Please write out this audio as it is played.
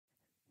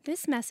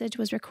This message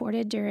was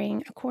recorded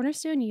during a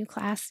Cornerstone U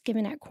class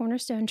given at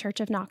Cornerstone Church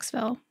of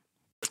Knoxville.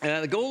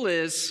 The goal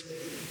is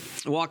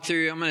walk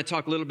through. I'm going to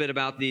talk a little bit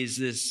about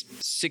this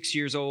 6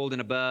 years old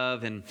and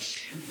above, and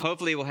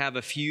hopefully we'll have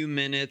a few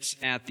minutes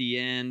at the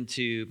end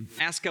to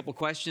ask a couple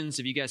questions.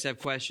 If you guys have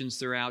questions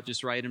throughout,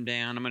 just write them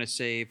down. I'm going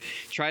to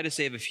try to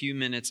save a few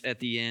minutes at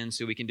the end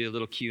so we can do a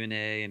little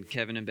Q&A, and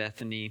Kevin and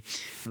Bethany,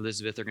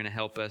 Elizabeth are going to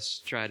help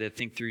us try to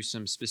think through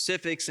some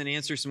specifics and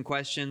answer some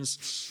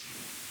questions.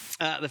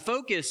 The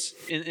focus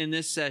in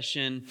this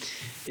session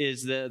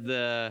is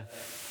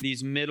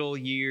these middle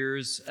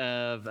years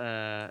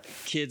of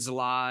kids'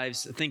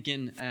 lives,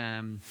 thinking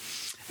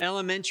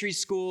elementary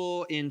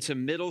school into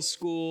middle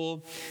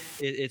school.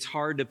 It's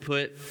hard to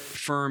put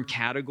firm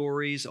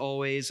categories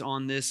always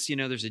on this. You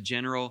know, there's a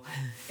general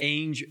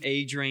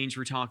age range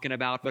we're talking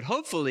about, but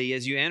hopefully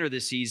as you enter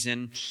the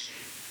season,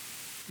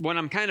 what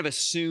I'm kind of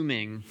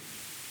assuming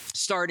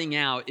starting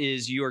out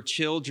is your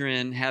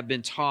children have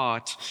been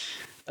taught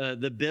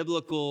the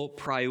biblical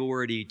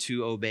priority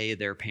to obey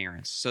their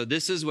parents. So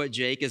this is what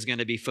Jake is going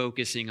to be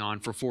focusing on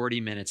for 40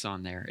 minutes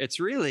on there. It's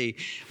really,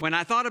 when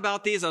I thought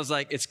about these, I was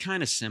like, it's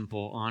kind of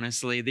simple,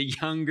 honestly. The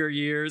younger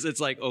years, it's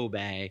like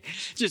obey.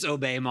 Just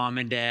obey mom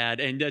and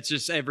dad. And that's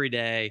just every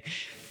day,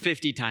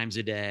 50 times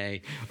a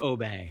day,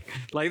 obey.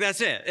 Like,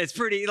 that's it. It's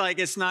pretty, like,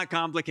 it's not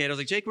complicated. I was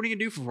like, Jake, what are you going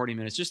to do for 40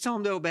 minutes? Just tell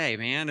them to obey,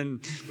 man.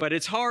 But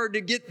it's hard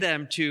to get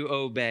them to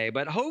obey.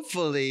 But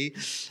hopefully,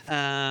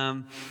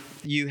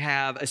 you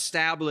have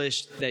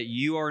established that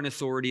you are an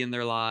authority in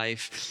their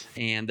life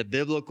and the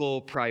biblical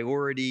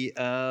priority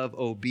of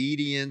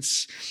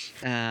obedience.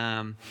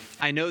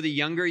 I know the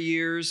younger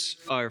years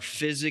are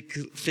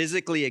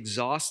physically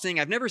exhausting.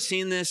 I've never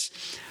seen this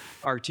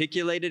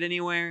articulated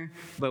anywhere,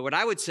 but what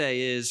I would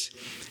say is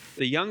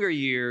the younger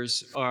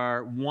years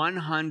are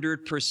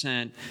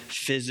 100%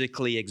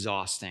 physically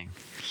exhausting.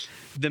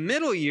 The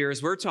middle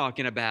years we're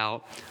talking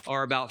about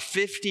are about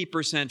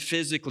 50%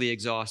 physically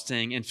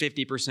exhausting and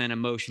 50%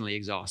 emotionally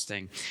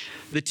exhausting.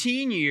 The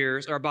teen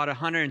years are about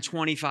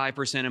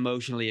 125%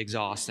 emotionally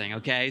exhausting,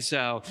 okay?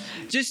 So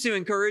just to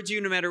encourage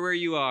you, no matter where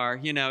you are,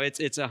 you know, it's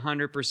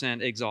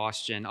 100%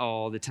 exhaustion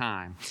all the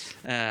time.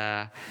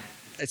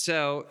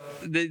 So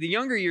the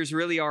younger years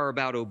really are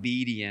about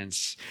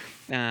obedience.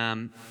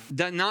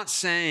 Not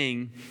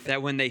saying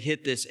that when they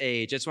hit this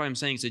age, that's why I'm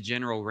saying it's a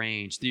general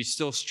range, they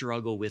still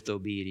struggle with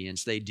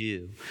obedience. They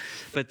do.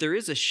 But there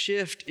is a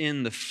shift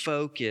in the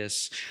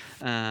focus.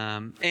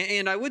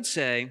 And I would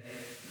say,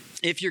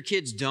 if your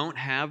kids don't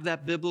have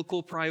that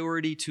biblical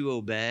priority to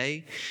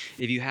obey,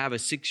 if you have a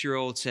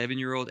 6-year-old,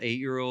 7-year-old,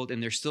 8-year-old,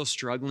 and they're still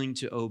struggling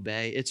to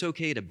obey, it's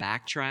okay to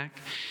backtrack.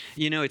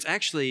 You know, it's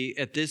actually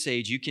at this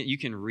age, you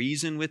can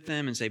reason with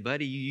them and say,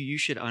 buddy, you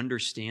should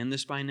understand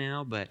this by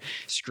now, but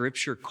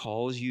Scripture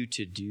calls you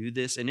to do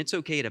this, and it's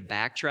okay to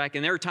backtrack.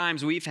 And there are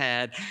times we've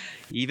had,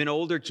 even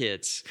older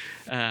kids,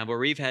 where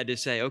we've had to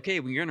say, okay,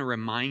 we're going to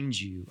remind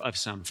you of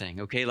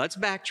something. Okay, let's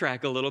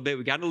backtrack a little bit.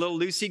 We got a little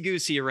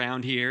loosey-goosey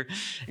around here.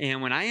 And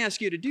when I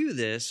ask you to do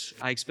this,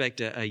 I expect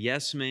a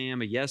yes,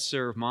 ma'am, a yes,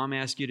 sir. If mom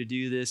asks you to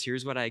do this,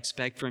 here's what I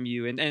expect from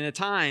you. And at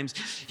times,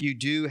 you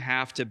do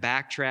have to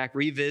backtrack,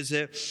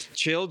 revisit.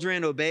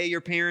 Children, obey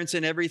your parents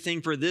in everything,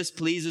 for this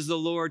pleases the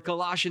Lord.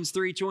 Colossians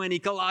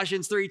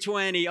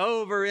 3:20,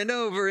 over and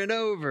over and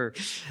over.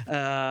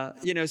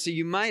 So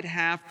you might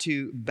have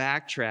to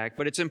backtrack,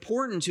 but it's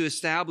important to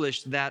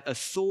establish that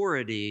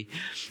authority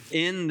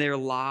in their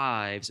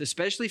lives,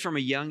 especially from a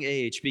young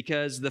age,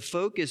 because the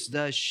focus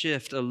does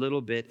shift a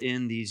little bit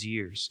in these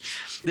years.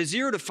 The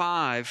 0 to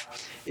 5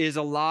 is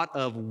a lot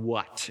of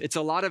what. It's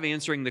a lot of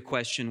answering the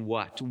question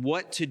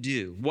what to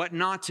do, what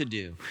not to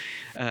do.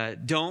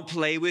 Don't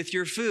play with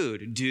your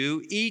food.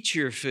 Do eat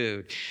your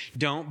food.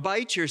 Don't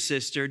bite your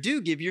sister.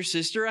 Do give your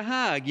sister a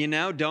hug. You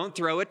know, don't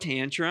throw a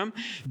tantrum.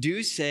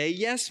 Do say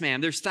yes,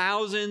 ma'am. There's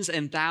thousands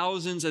and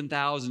thousands and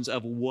thousands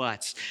of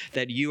whats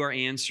that you are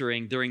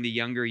answering during the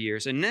younger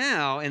years. And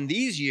now in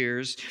these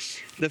years,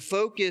 the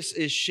focus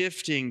is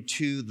shifting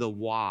to the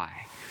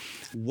why.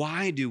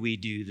 Why do we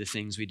do the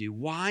things we do?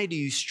 Why do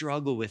you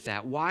struggle with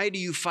that? Why do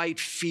you fight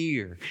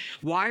fear?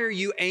 Why are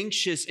you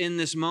anxious in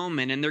this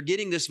moment? And they're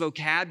getting this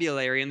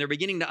vocabulary, and they're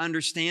beginning to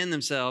understand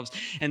themselves,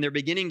 and they're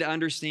beginning to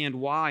understand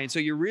why. And so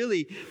you're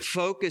really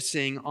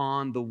focusing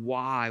on the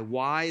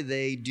why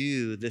they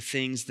do the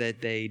things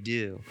that they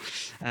do.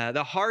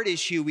 The heart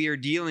issue we are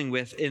dealing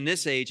with in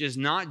this age is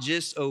not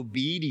just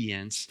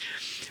obedience,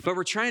 but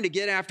we're trying to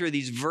get after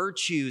these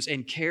virtues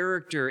and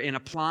character and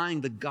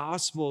applying the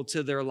gospel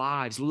to their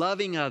lives,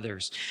 loving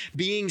others,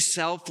 being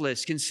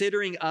selfless,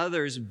 considering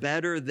others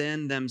better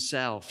than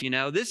themselves. You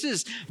know, this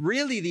is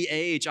really the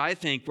age, I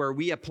think, where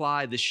we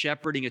apply the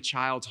shepherding a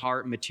child's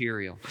heart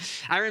material.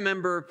 I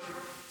remember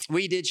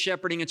we did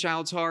Shepherding a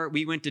Child's Heart.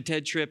 We went to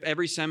Ted Tripp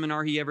every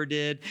seminar he ever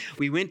did.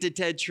 We went to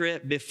Ted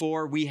Tripp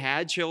before we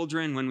had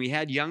children, when we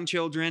had young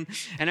children.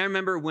 And I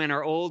remember when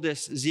our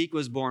oldest, Zeke,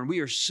 was born, we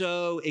were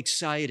so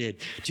excited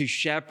to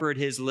shepherd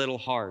his little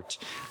heart.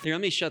 Here,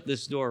 let me shut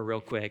this door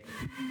real quick.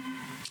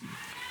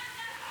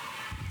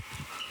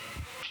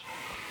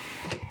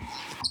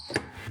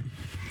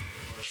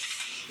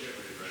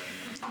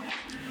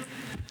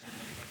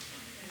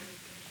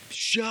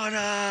 shut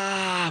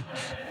up.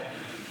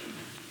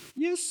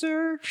 Yes,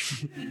 sir.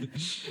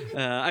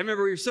 I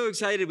remember we were so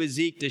excited with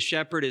Zeke to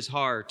shepherd his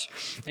heart,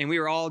 and we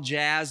were all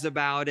jazzed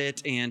about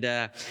it,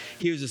 and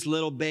he was this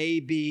little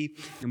baby,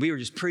 and we were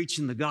just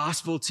preaching the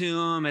gospel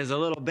to him as a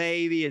little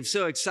baby and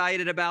so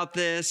excited about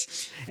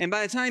this. And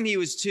by the time he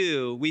was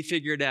 2, we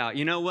figured out,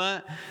 you know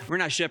what? We're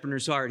not shepherding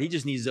his heart. He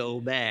just needs to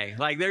obey.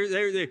 Like,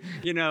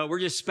 we're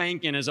just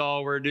spanking is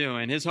all we're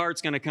doing. His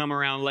heart's going to come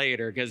around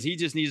later because he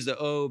just needs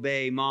to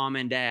obey mom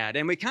and dad.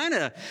 And we kind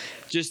of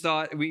just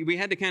thought we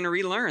had to kind of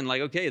relearn,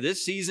 like, okay,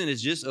 this season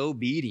is just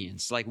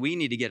obedience. Like, we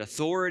need to get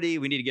authority.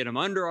 We need to get them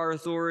under our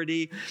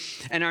authority.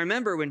 And I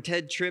remember when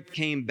Ted Tripp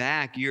came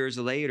back years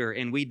later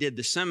and we did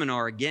the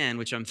seminar again,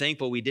 which I'm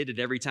thankful we did it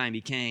every time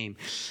he came.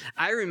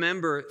 I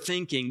remember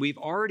thinking, we've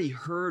already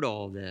heard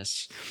all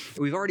this.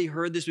 We've already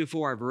heard this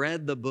before. I've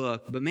read the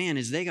book. But man,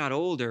 as they got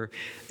older,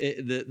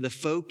 the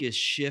focus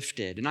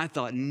shifted. And I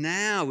thought,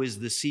 now is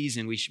the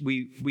season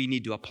we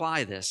need to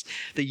apply this.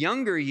 The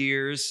younger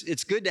years,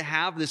 it's good to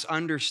have this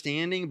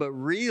understanding, but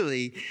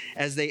really,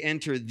 as they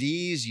enter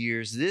these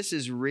years, this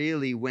is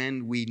really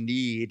when we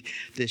need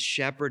this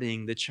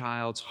shepherding the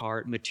child's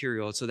heart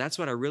material. So that's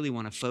what I really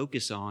want to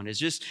focus on, is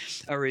just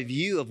a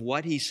review of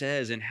what he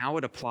says and how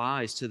it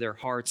applies to their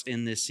hearts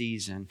in this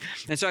season.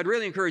 And so I'd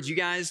really encourage you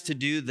guys to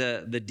do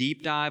the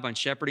deep dive on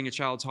shepherding a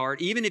child's heart.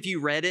 Even if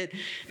you read it,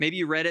 maybe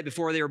you read it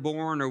before they were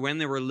born or when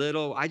they were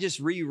little, I just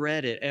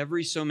reread it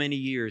every so many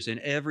years, and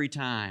every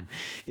time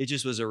it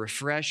just was a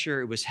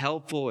refresher. It was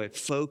helpful. It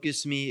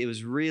focused me. It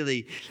was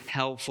really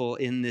helpful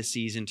in this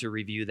season to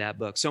review that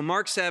book. So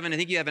Mark 7, I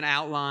think you have an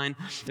outline.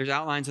 There's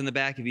outlines on the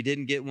back if you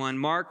didn't get one.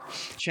 Mark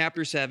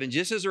chapter 7,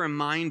 just as a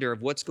reminder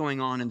of what's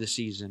going on in the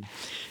season.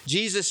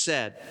 Jesus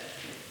said,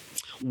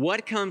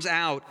 "What comes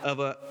out of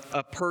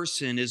a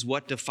person is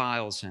what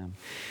defiles him.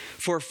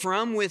 For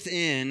from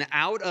within,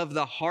 out of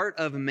the heart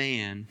of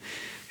man,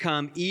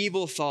 come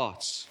evil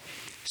thoughts,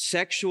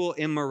 sexual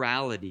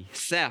immorality,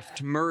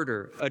 theft,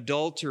 murder,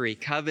 adultery,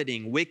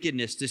 coveting,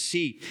 wickedness,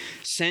 deceit,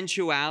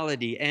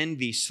 sensuality,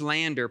 envy,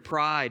 slander,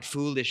 pride,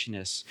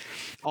 foolishness.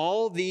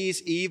 All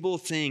these evil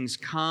things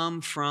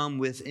come from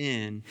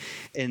within,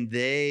 and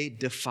they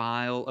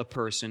defile a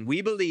person."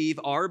 We believe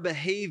our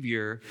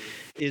behavior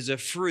is a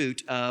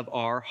fruit of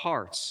our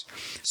hearts.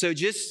 So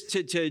just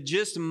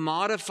to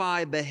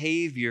modify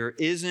behavior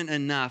isn't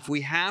enough.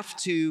 We have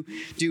to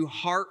do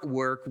heart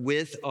work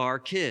with our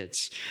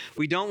kids.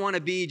 We don't want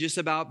to be just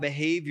about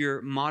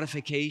behavior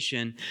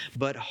modification,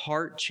 but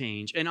heart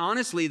change. And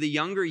honestly, the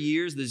younger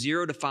years, the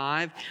 0 to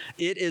 5,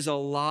 it is a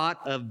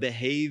lot of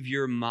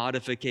behavior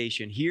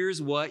modification.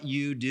 Here's what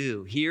you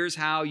do. Here's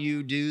how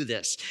you do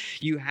this.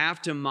 You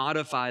have to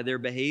modify their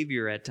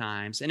behavior at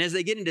times. And as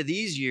they get into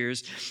these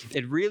years,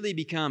 it really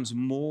becomes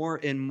more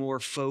and more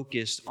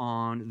focused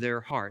on their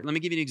heart. Let me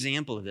give you an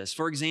example of this.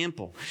 For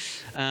example,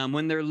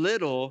 when they're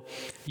little,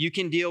 you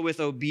can deal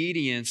with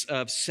obedience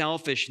of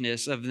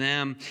selfishness, of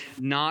them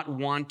not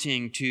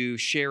wanting to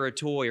share a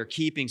toy or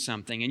keeping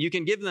something. And you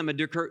can give them a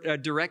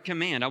direct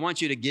command. I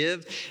want you to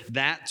give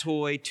that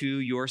toy to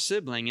your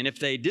sibling. And if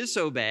they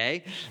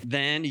disobey,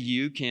 then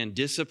you can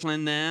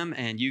discipline them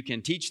and you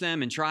can teach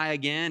them and try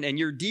again. And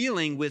you're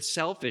dealing with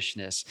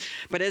selfishness.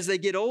 But as they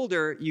get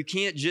older, you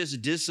can't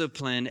just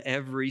discipline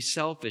every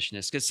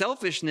selfishness, because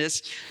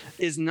selfishness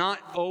is not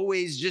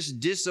always just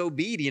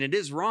disobedient. It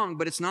is wrong,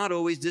 but it's not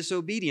always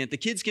disobedient. The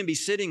kids can be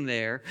sitting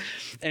there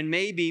and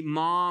maybe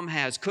mom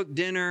has cooked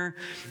dinner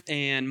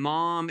and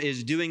mom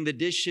is doing the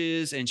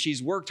dishes and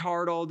she's worked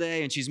hard all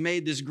day and she's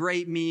made this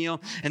great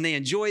meal and they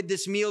enjoyed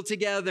this meal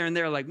together and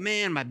they're like,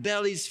 man, my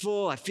belly's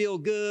full. I feel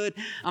good.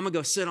 I'm going to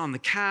go sit on the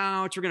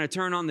couch. We're going to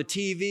turn on the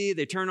TV.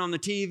 They turn on the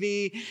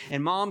TV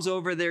and mom's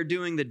over there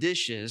doing the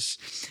dishes.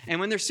 And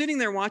when they're sitting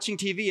there watching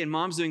TV and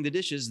mom's doing the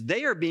dishes,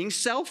 they are being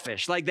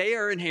selfish. Like, they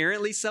are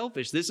inherently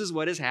selfish. This is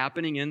what is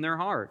happening in their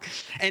heart.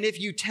 And if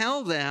you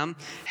tell them,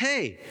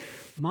 hey,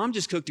 mom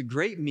just cooked a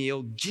great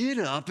meal, get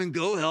up and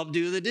go help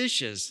do the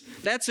dishes,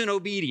 that's an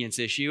obedience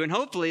issue. And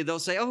hopefully they'll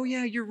say, oh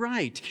yeah, you're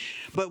right.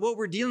 But what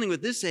we're dealing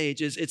with this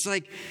age is, it's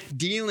like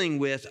dealing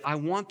with, I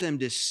want them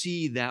to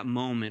see that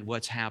moment,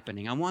 what's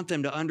happening. I want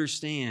them to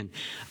understand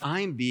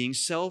I'm being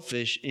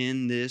selfish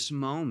in this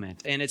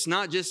moment. And it's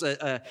not just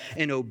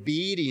an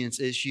obedience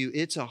issue,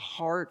 it's a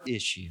heart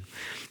issue.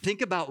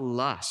 Think about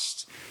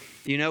lust,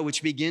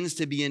 which begins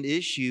to be an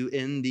issue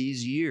in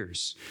these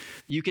years.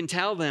 You can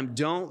tell them,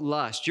 don't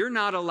lust. You're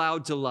not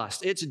allowed to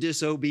lust. It's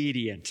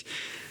disobedient.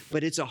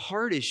 But it's a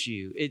heart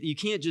issue. You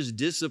can't just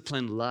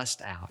discipline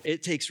lust out.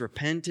 It takes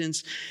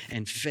repentance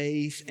and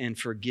faith and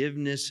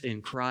forgiveness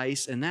in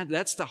Christ. And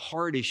that's the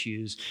heart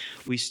issues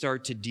we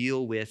start to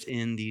deal with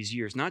in these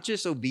years. Not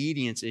just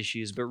obedience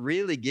issues, but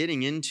really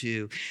getting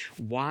into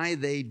why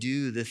they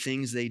do the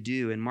things they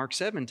do. And Mark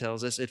 7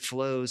 tells us it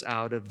flows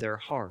out of their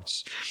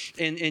hearts.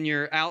 In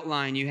your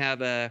outline, you have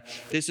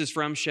this is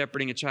from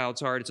Shepherding a Child's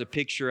Heart. It's a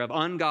picture of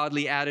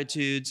ungodly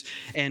attitudes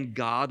and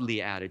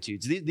godly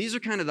attitudes. These are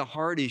kind of the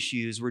heart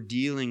issues we're we're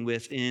dealing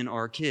with in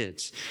our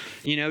kids.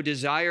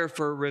 Desire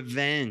for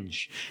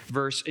revenge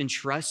versus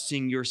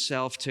entrusting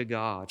yourself to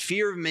God.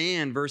 Fear of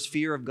man versus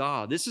fear of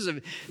God. This is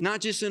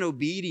not just an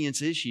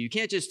obedience issue. You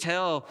can't just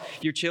tell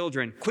your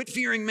children, quit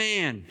fearing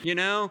man,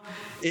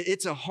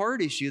 It's a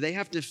heart issue. They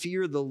have to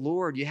fear the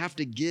Lord. You have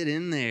to get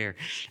in there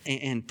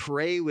and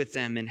pray with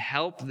them and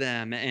help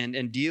them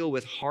and deal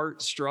with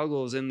heart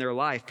struggles in their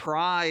life.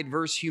 Pride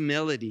versus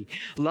humility.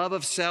 Love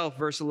of self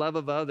versus love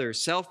of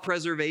others.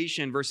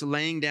 Self-preservation versus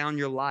laying down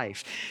your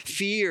life.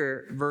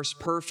 Fear versus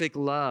perfect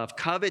love.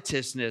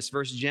 Covetousness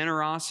versus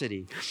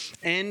generosity.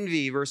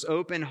 Envy versus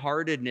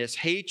open-heartedness.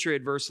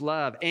 Hatred versus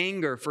love.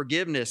 Anger,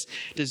 forgiveness.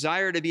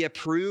 Desire to be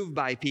approved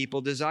by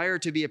people. Desire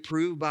to be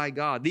approved by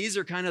God. These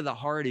are kind of the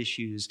heart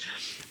issues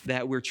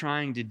that we're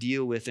trying to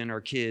deal with in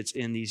our kids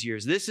in these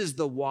years. This is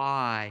the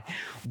why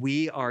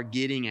we are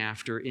getting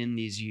after in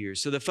these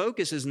years. So the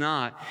focus is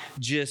not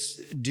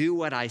just do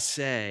what I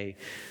say,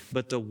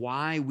 but the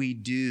why we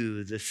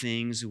do the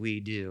things we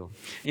do.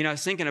 I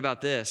was thinking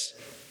about this.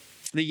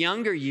 The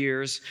younger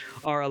years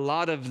are a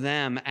lot of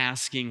them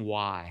asking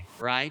why,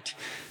 right?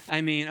 I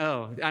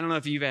don't know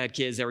if you've had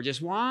kids that were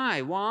just,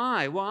 why?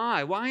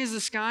 Why is the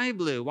sky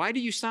blue? Why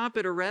do you stop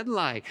at a red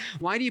light?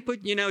 Why do you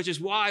put,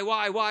 just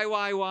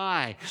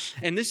why?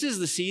 And this is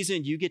the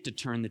season you get to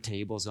turn the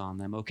tables on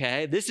them,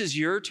 okay? This is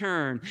your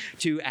turn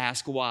to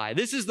ask why.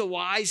 This is the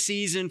why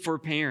season for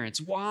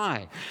parents.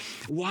 Why?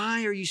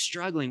 Why are you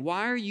struggling?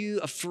 Why are you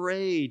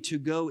afraid to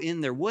go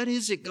in there? What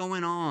is it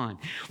going on?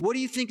 What do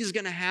you think is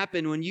going to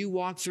happen when you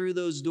walk through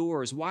those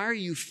doors? Why are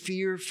you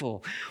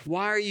fearful?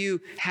 Why are you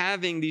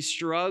having these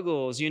struggles?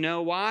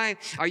 Why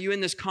are you in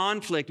this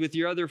conflict with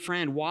your other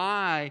friend?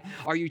 Why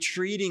are you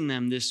treating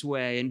them this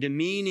way and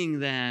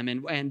demeaning them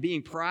and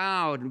being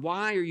proud? And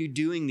why are you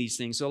doing these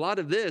things? So a lot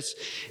of this,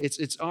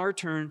 it's our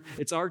turn.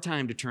 It's our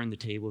time to turn the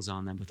tables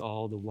on them with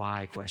all the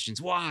why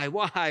questions. Why?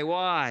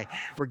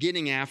 We're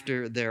getting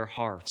after their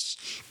hearts.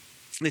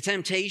 The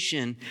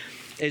temptation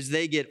as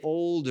they get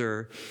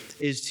older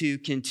is to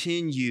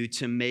continue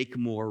to make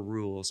more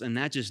rules, and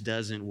that just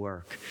doesn't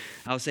work.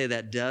 I'll say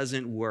that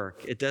doesn't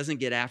work. It doesn't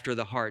get after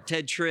the heart.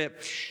 Ted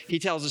Tripp, he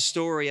tells a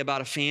story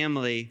about a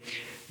family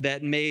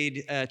that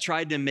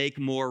tried to make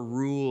more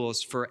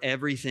rules for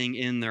everything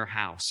in their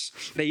house.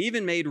 They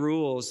even made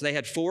rules. They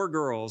had 4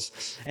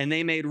 girls, and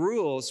they made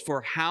rules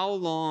for how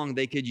long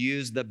they could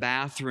use the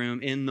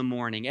bathroom in the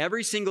morning.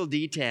 Every single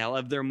detail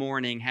of their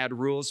morning had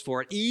rules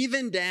for it,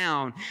 even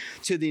down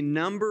to the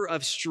number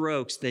of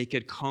strokes they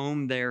could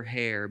comb their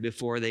hair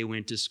before they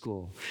went to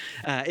school.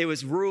 It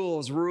was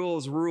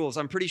rules.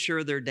 I'm pretty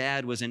sure their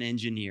dad was an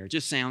engineer.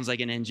 Just sounds like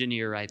an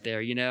engineer right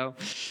there,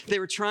 They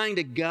were trying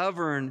to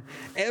govern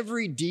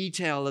every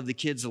detail of the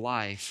kid's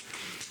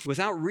life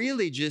without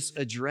really just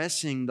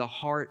addressing the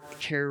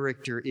heart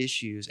character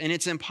issues. And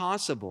it's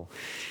impossible.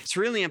 It's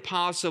really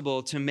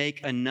impossible to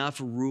make enough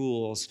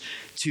rules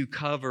to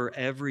cover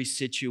every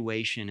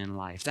situation in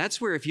life. That's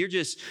where if you're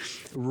just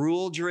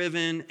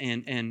rule-driven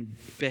and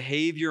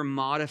behavior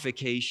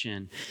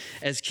modification,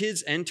 as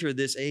kids enter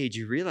this age,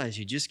 you realize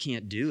you just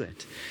can't do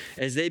it.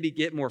 As they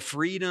get more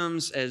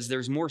freedoms, as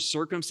there's more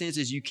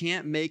circumstances, you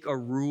can't make a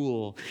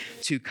rule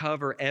to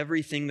cover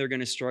everything they're going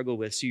to struggle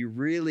with. So you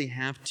really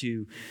have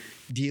to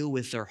deal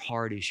with their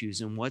heart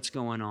issues and what's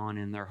going on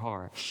in their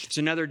heart. So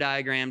another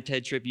diagram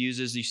Ted Tripp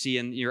uses, you see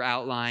in your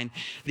outline,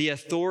 the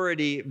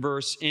authority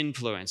versus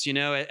influence.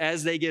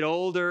 As they get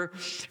older,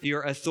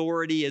 your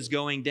authority is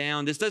going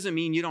down. This doesn't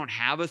mean you don't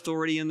have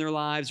authority in their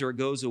lives or it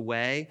goes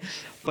away,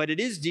 but it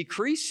is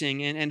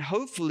decreasing, and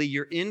hopefully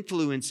you're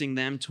influencing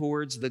them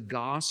towards the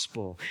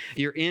gospel.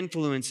 You're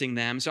influencing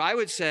them. So I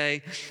would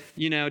say,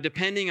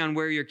 depending on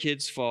where your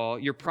kids fall,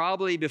 you're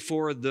probably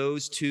before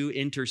those two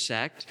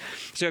intersect.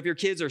 So if your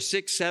kids are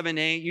 6, 7,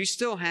 8, you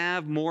still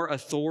have more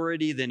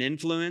authority than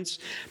influence.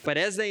 But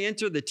as they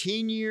enter the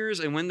teen years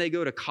and when they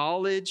go to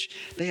college,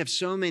 they have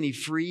so many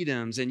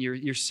freedoms, and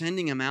you're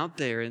sending them out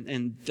there,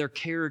 and their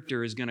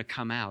character is going to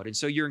come out. And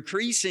so you're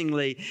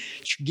increasingly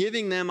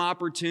giving them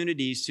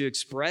opportunities to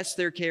express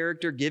their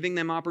character, giving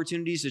them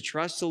opportunities to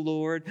trust the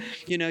Lord,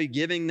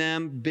 giving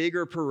them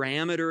bigger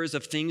parameters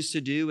of things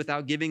to do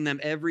without giving them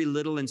every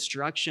little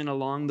instruction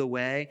along the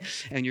way.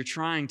 And you're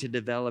trying to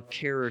develop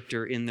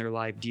character in their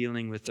life,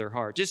 dealing with their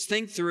heart. Just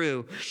think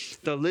through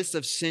the list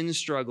of sin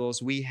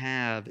struggles we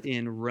have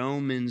in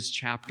Romans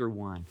chapter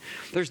 1.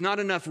 There's not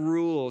enough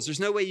rules. There's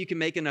no way you can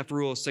make enough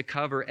rules to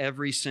cover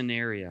every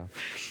scenario.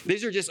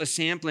 These are just a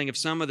sampling of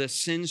some of the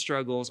sin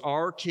struggles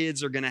our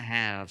kids are going to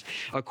have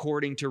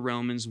according to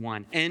Romans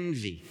 1.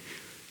 Envy.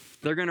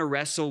 They're going to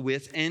wrestle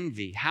with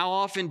envy. How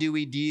often do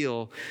we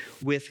deal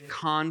with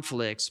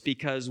conflicts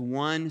because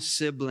one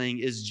sibling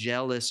is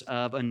jealous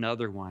of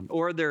another one,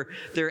 or they're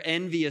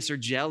envious or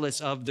jealous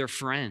of their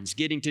friends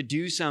getting to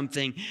do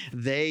something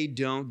they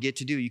don't get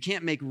to do? You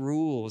can't make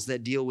rules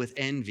that deal with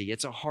envy.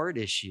 It's a heart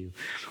issue.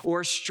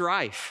 Or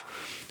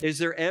strife. Is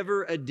there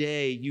ever a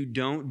day you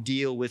don't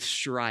deal with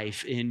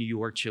strife in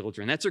your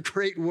children? That's a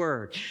great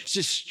word. It's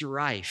just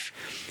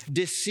strife.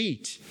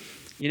 Deceit.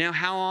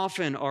 How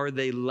often are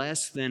they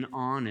less than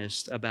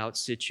honest about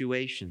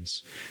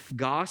situations?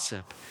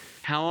 Gossip.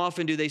 How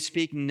often do they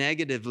speak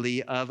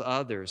negatively of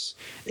others?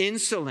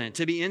 Insolent.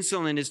 To be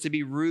insolent is to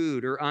be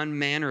rude or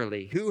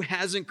unmannerly. Who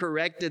hasn't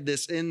corrected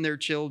this in their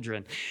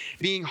children?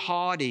 Being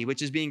haughty,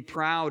 which is being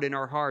proud in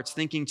our hearts,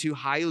 thinking too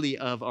highly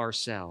of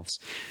ourselves.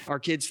 Our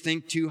kids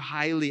think too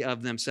highly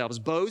of themselves.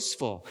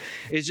 Boastful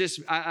is just,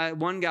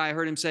 one guy, I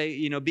heard him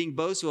say, being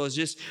boastful is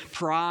just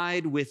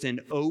pride with an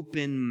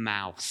open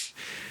mouth.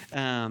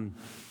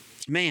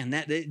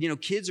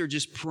 Kids are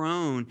just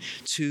prone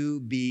to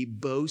be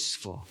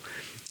boastful.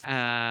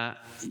 I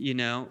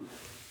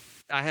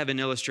have an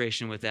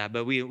illustration with that,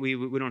 but we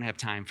don't have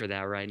time for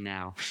that right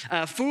now.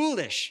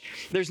 Foolish.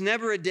 There's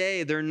never a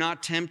day they're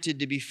not tempted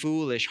to be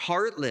foolish.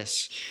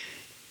 Heartless.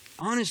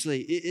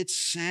 Honestly, it's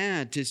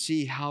sad to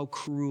see how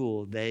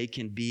cruel they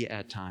can be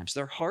at times.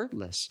 They're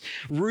heartless.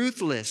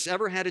 Ruthless.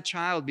 Ever had a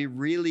child be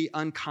really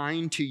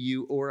unkind to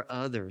you or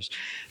others?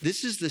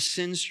 This is the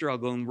sin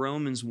struggle in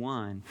Romans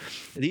 1.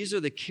 These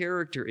are the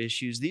character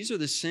issues. These are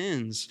the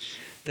sins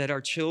that our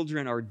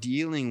children are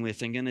dealing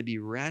with and going to be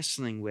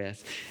wrestling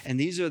with. And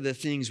these are the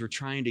things we're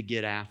trying to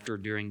get after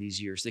during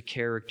these years, the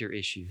character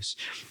issues.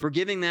 We're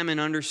giving them an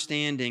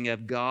understanding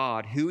of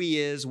God, who He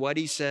is, what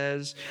He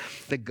says,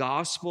 the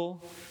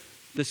gospel,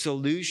 the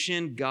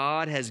solution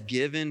God has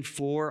given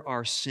for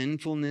our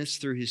sinfulness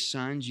through His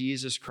Son,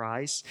 Jesus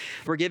Christ.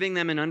 We're giving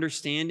them an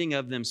understanding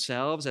of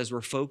themselves as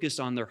we're focused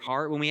on their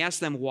heart. When we ask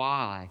them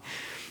why,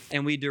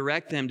 and we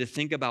direct them to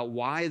think about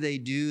why they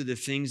do the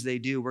things they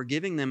do, we're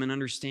giving them an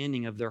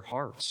understanding of their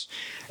hearts.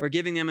 We're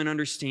giving them an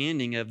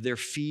understanding of their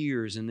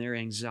fears and their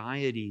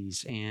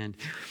anxieties and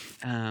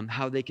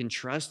how they can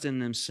trust in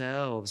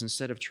themselves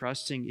instead of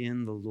trusting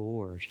in the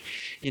Lord.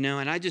 And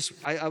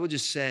I would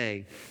just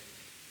say,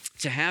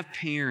 to have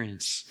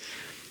parents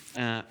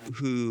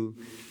who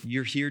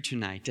you're here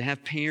tonight, to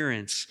have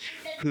parents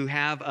who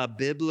have a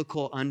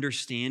biblical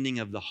understanding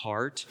of the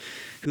heart,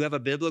 who have a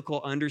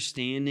biblical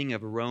understanding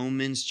of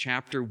Romans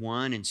chapter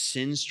 1 and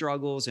sin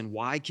struggles and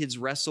why kids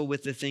wrestle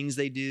with the things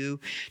they do,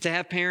 to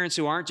have parents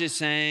who aren't just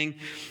saying,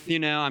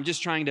 I'm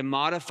just trying to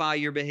modify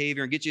your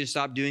behavior and get you to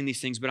stop doing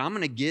these things, but I'm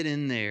going to get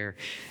in there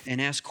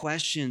and ask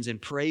questions and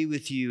pray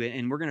with you,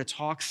 and we're going to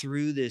talk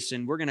through this,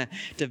 and we're going to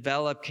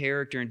develop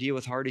character and deal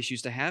with heart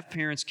issues. To have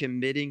parents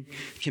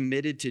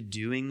committed to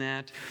doing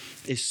that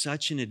is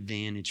such an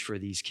advantage for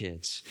these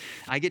kids.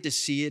 I get to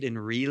see it in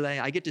Relay.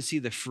 I get to see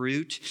the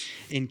fruit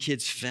in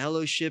kids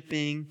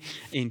fellowshipping,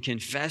 in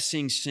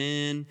confessing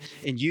sin,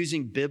 in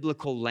using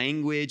biblical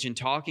language and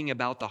talking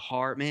about the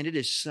heart. Man, it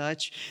is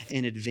such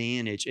an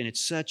advantage, and it's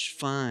such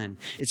fun.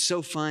 It's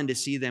so fun to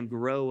see them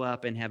grow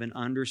up and have an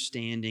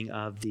understanding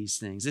of these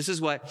things. This is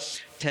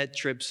what Ted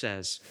Tripp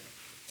says.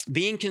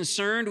 Being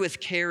concerned with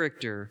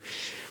character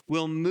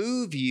will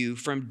move you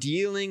from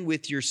dealing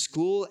with your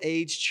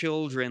school-age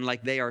children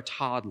like they are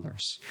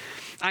toddlers.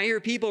 I hear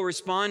people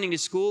responding to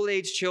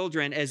school-age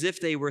children as if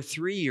they were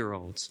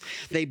 3-year-olds.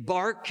 They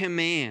bark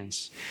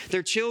commands.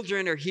 Their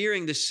children are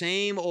hearing the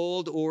same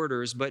old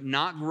orders, but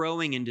not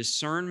growing in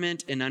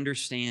discernment and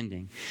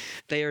understanding.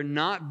 They are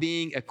not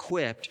being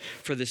equipped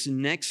for this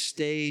next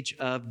stage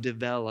of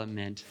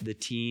development, the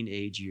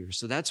teenage years.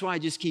 So that's why I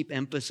just keep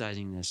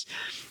emphasizing this.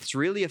 It's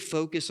really a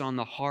focus on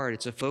the heart.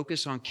 It's a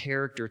focus on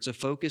character. It's a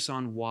focus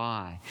on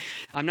why.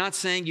 I'm not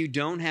saying you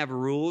don't have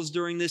rules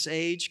during this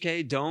age,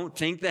 okay? Don't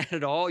think that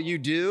at all. You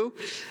do.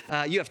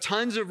 You have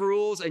tons of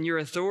rules, and your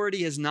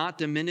authority has not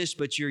diminished,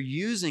 but you're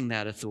using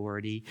that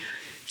authority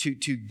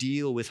to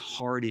deal with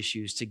heart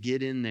issues, to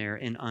get in there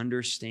and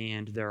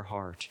understand their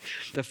heart.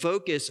 The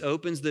focus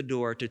opens the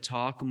door to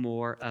talk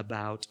more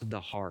about the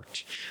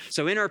heart.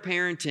 So in our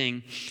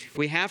parenting,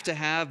 we have to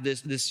have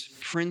this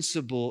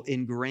principle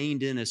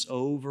ingrained in us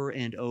over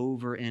and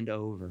over and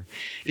over,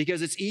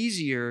 because it's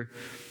easier.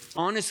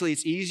 Honestly,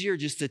 it's easier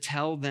just to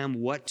tell them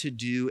what to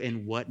do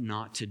and what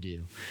not to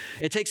do.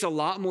 It takes a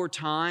lot more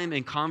time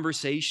and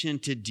conversation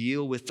to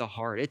deal with the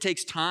heart. It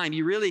takes time.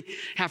 You really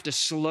have to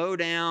slow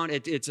down.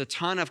 It's a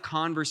ton of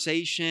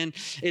conversation.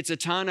 It's a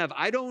ton of,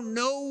 I don't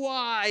know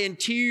why, and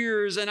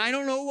tears, and I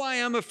don't know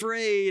why I'm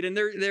afraid, and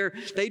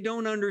they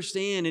don't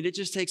understand. And it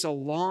just takes a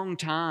long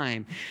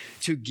time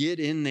to get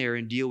in there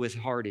and deal with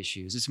heart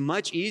issues. It's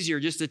much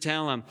easier just to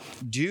tell them,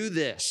 do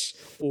this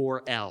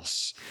or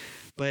else.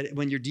 But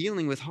when you're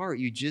dealing with heart,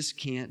 you just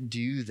can't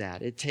do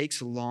that. It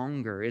takes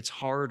longer. It's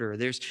harder.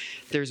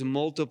 There's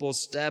multiple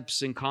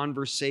steps and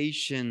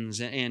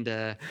conversations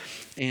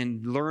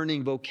and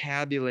learning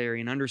vocabulary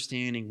and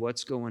understanding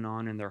what's going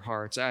on in their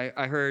hearts. I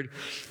heard,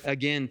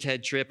 again,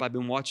 Ted Tripp. I've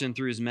been watching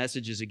through his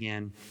messages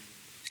again.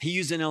 He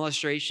used an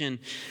illustration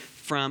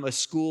from a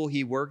school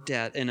he worked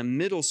at, and a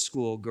middle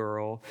school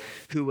girl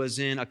who was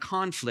in a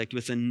conflict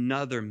with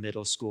another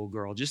middle school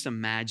girl. Just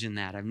imagine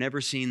that. I've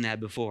never seen that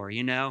before,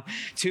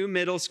 2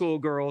 middle school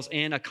girls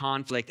in a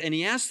conflict. And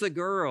he asked the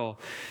girl,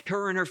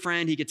 her and her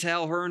friend, he could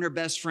tell her and her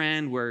best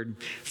friend were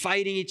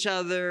fighting each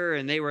other,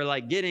 and they were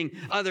like getting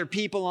other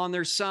people on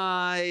their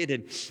side.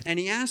 And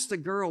he asked the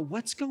girl,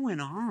 what's going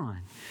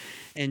on?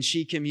 And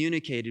she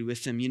communicated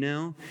with him,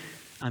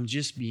 I'm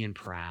just being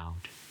proud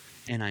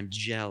and I'm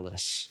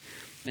jealous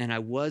and I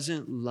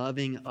wasn't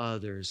loving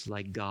others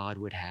like God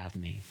would have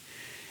me.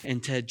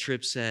 And Ted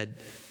Tripp said,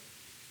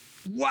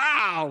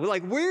 wow,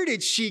 like where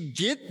did she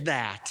get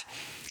that?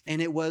 And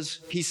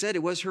he said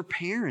it was her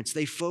parents.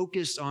 They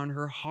focused on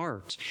her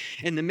heart.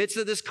 In the midst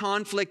of this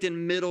conflict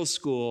in middle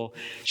school,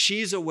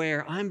 she's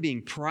aware, I'm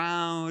being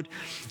proud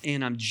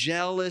and I'm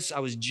jealous. I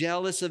was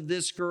jealous of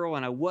this girl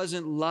and I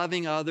wasn't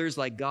loving others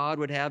like God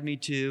would have me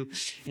to.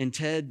 And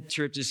Ted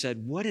Tripp just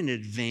said, what an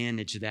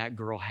advantage that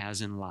girl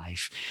has in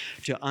life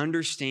to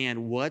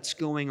understand what's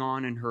going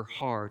on in her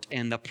heart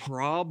and the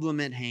problem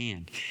at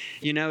hand.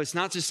 You know, it's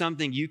not just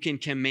something you can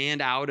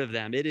command out of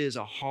them. It is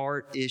a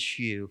heart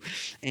issue,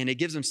 and it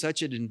gives them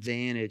such an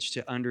advantage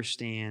to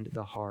understand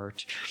the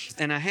heart.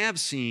 And I've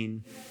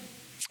seen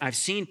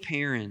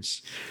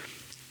parents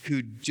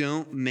who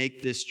don't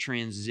make this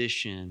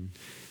transition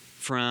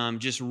from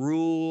just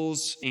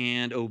rules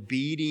and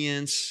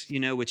obedience,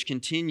 which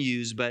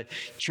continues, but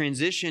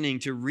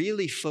transitioning to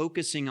really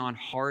focusing on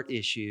heart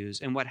issues.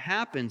 And what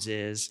happens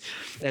is,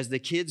 as the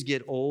kids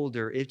get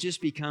older, it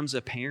just becomes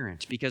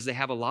apparent because they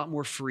have a lot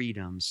more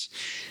freedoms.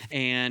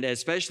 And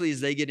especially as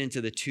they get into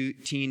the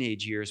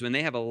teenage years, when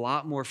they have a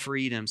lot more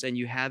freedoms and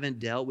you haven't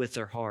dealt with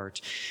their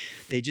heart,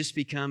 they just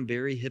become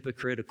very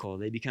hypocritical.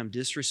 They become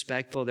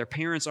disrespectful. Their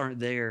parents aren't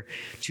there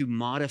to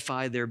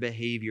modify their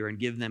behavior and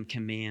give them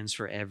commands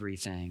for everything.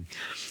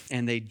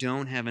 And they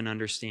don't have an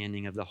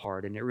understanding of the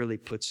heart, and it really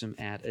puts them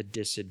at a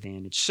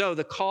disadvantage. So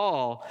the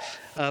call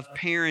of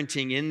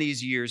parenting in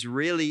these years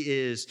really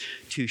is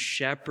to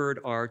shepherd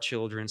our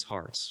children's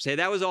hearts. Say,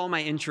 that was all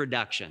my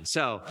introduction.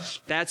 So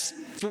that's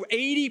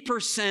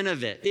 80%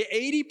 of it.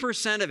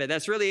 80% of it,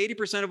 that's really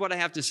 80% of what I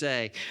have to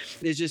say,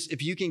 is just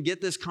if you can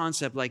get this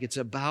concept, like it's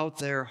about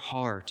their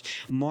heart.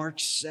 Mark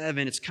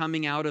 7, it's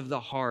coming out of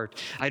the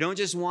heart. I don't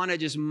just want to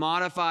just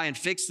modify and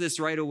fix this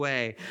right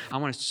away. I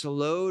want to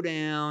slow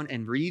down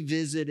and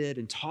revisit it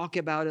and talk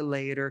about it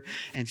later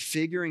and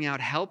figuring out,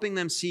 helping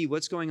them see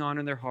what's going on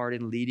in their heart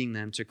and leading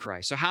them to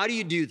Christ. So how do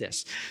you do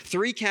this?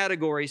 3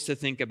 categories to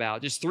think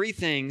about, just 3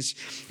 things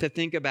to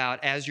think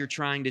about as you're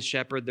trying to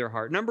shepherd their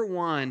heart. Number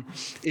 1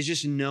 is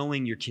just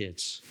knowing your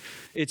kids.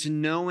 It's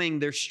knowing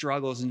their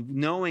struggles and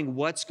knowing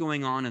what's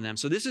going on in them.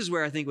 So this is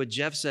where I think what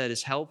Jeff said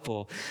is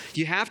helpful.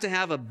 You have to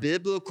have a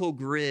biblical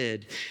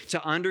grid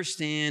to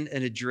understand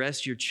and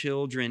address your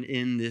children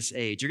in this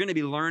age. You're going to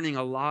be learning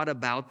a lot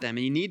about them,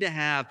 and you need to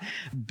have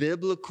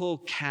biblical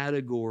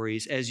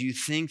categories as you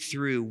think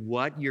through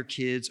what your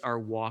kids are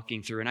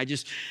walking through. And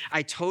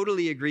I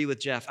totally agree with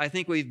Jeff. I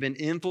think we've been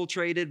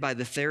infiltrated by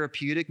the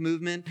therapeutic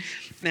movement,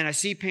 and I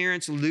see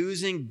parents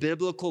losing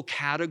biblical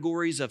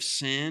categories of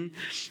sin,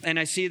 and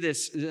I see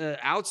this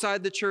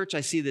outside the church.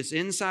 I see this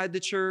inside the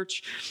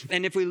church.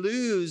 And if we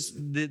lose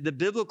the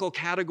biblical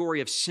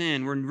category of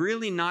sin, we're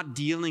really not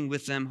dealing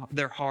with them,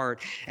 their heart,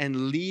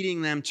 and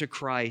leading them to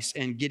Christ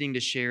and getting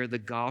to share the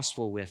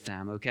gospel with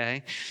them,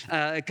 okay?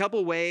 A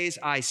couple ways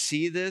I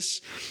see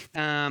this.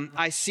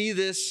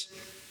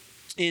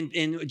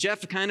 And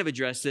Jeff kind of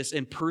addressed this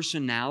in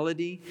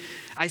personality.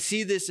 I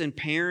see this in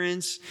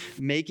parents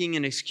making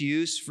an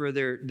excuse for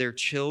their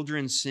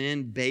children's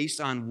sin based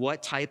on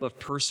what type of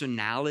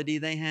personality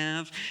they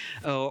have.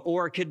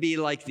 Or it could be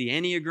like the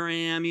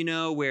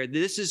Enneagram, where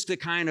this is the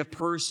kind of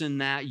person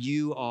that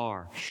you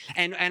are.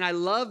 And I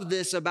love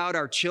this about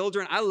our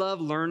children. I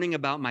love learning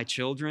about my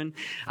children.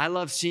 I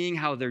love seeing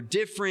how they're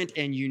different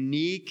and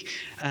unique.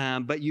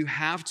 But you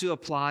have to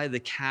apply the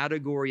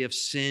category of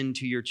sin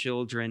to your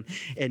children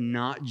and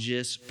not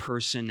just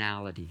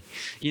personality.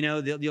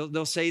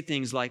 They'll say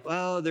things like,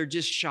 oh, they're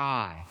just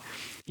shy.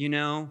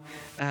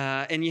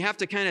 And you have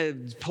to kind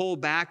of pull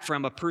back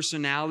from a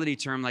personality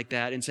term like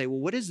that and say, well,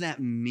 what does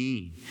that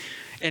mean?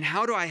 And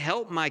how do I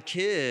help my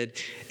kid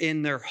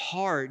in their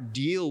heart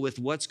deal with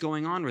what's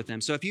going on with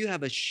them? So if you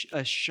have a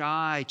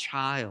shy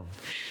child,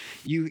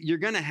 you're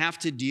going to have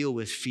to deal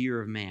with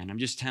fear of man. I'm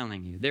just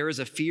telling you. There is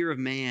a fear of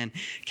man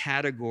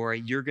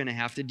category you're going to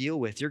have to deal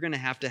with. You're going to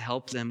have to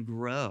help them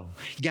grow.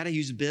 You got to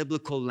use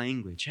biblical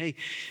language.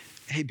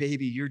 Hey,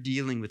 baby, you're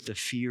dealing with the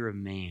fear of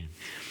man.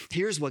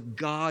 Here's what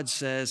God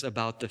says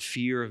about the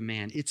fear of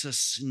man. It's a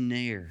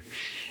snare.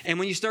 And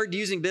when you start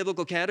using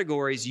biblical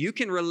categories, you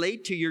can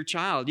relate to your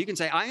child. You can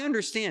say, I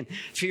understand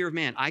fear of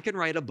man. I can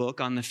write a book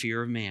on the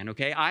fear of man,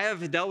 okay? I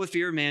have dealt with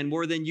fear of man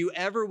more than you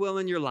ever will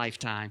in your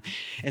lifetime.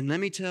 And let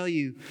me tell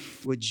you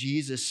what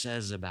Jesus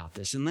says about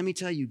this. And let me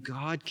tell you,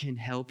 God can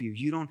help you.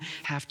 You don't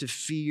have to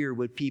fear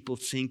what people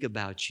think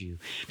about you,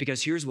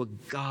 because here's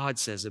what God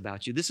says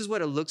about you. This is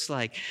what it looks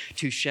like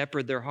to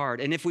shepherd their heart.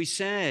 And if we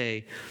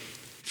say,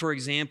 For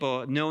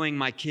example, knowing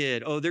my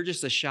kid, oh, they're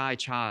just a shy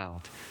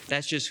child.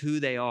 That's just who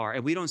they are.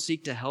 And we don't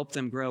seek to help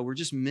them grow. We're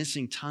just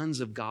missing tons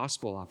of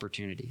gospel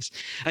opportunities.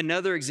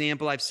 Another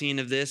example I've seen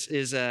of this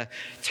is a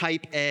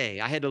type A.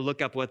 I had to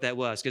look up what that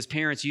was because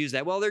parents use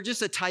that. Well, they're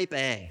just a type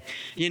A,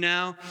 you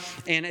know?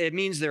 And it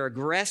means they're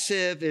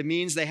aggressive. It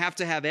means they have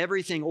to have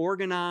everything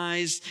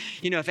organized.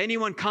 You know, if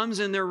anyone comes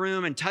in their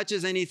room and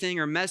touches anything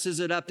or messes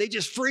it up, they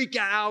just freak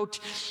out.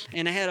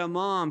 And I had a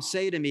mom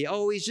say to me,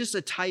 oh, he's just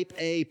a type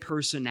A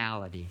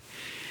personality.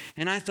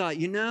 And I thought,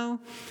 you know,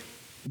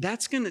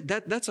 that's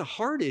a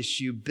hard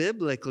issue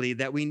biblically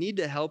that we need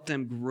to help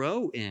them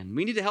grow in.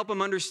 We need to help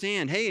them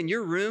understand, hey, in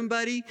your room,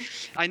 buddy,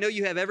 I know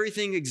you have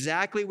everything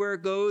exactly where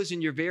it goes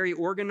and you're very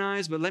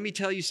organized, but let me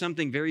tell you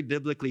something very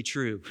biblically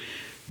true.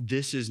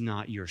 This is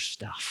not your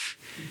stuff.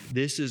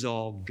 This is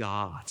all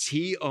God's.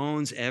 He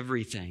owns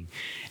everything.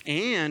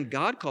 And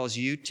God calls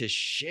you to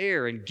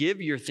share and give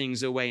your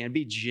things away and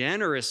be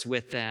generous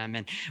with them.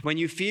 And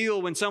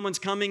when someone's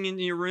coming in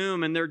your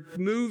room and they're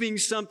moving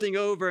something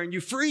over and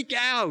you freak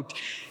out,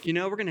 you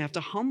know, we're going to have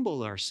to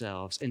humble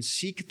ourselves and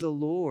seek the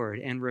Lord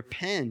and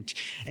repent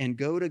and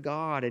go to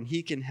God and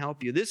He can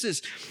help you. This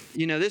is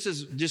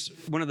just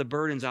one of the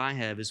burdens I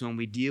have is when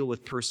we deal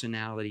with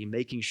personality,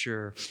 making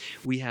sure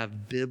we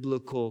have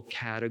biblical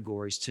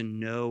categories to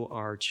know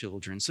our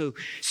children. So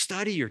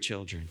study your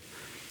children.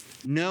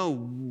 Know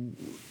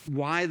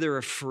why they're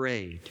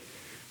afraid,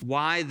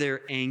 why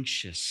they're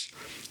anxious,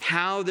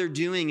 how they're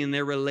doing in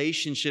their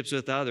relationships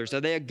with others.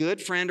 Are they a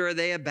good friend or are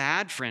they a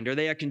bad friend? Are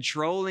they a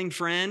controlling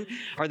friend?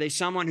 Are they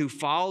someone who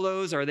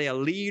follows? Are they a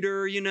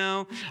leader, you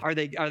know? Are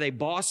they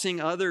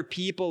bossing other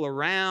people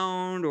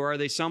around, or are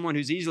they someone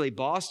who's easily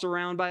bossed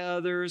around by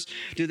others?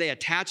 Do they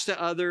attach to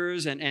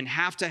others and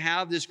have to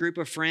have this group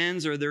of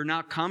friends, or they're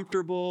not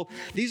comfortable?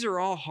 These are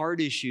all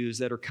hard issues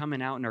that are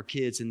coming out in our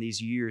kids in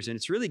these years, and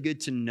it's really good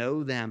to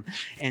know them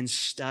and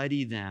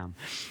study them.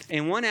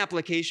 And one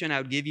application I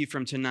would give you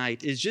from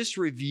tonight is just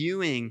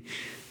reviewing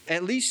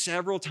at least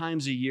several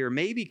times a year,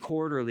 maybe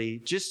quarterly,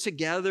 just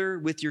together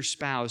with your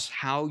spouse,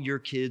 how your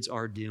kids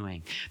are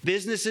doing.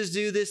 Businesses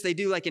do this. They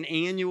do like an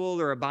annual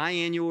or a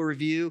biannual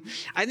review.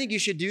 I think you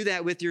should do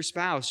that with your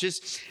spouse.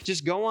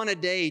 Just go on a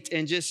date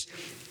and just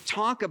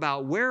talk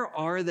about where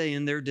are they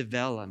in their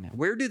development?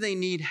 Where do they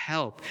need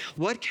help?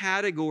 What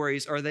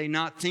categories are they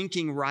not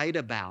thinking right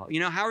about? You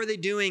know, how are they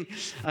doing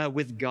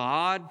with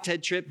God?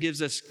 Ted Tripp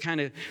gives us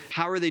kind of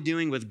how are they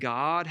doing with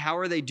God? How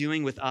are they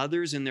doing with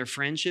others in their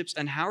friendships?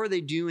 And how are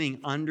they doing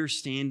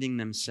understanding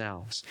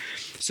themselves?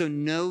 So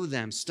know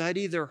them,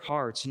 study their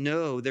hearts,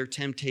 know their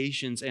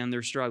temptations and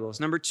their struggles.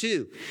 Number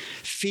 2,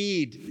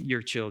 feed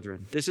your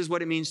children. This is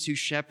what it means to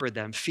shepherd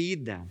them,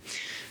 feed them.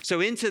 So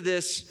into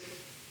this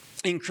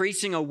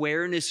increasing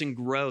awareness and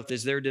growth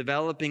as they're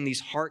developing these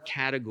heart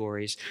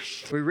categories,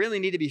 we really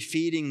need to be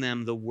feeding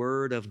them the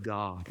Word of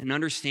God, an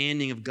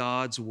understanding of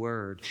God's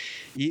Word.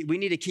 We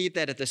need to keep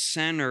that at the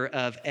center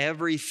of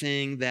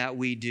everything that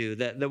we do.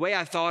 The way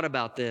I thought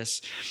about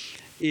this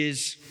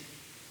is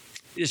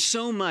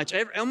so much.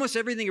 Almost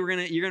everything you're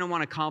going to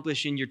want to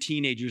accomplish in your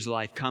teenager's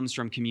life comes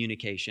from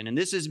communication. And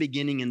this is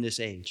beginning in this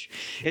age.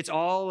 It's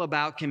all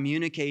about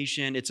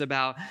communication. It's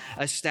about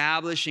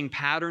establishing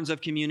patterns of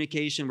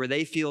communication where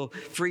they feel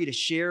free to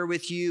share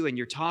with you, and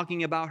you're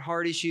talking about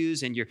heart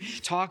issues and you're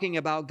talking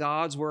about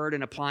God's Word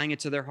and applying it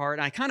to their heart.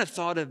 And I kind of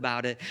thought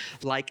about it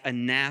like a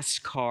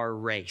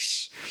NASCAR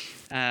race.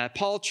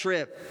 Paul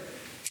Tripp,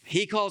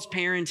 he calls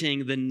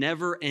parenting the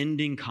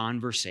never-ending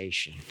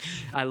conversation.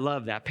 I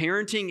love that.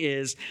 Parenting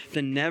is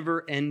the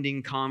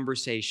never-ending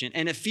conversation.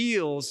 And it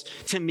feels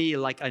to me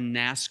like a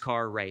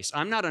NASCAR race.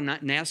 I'm not a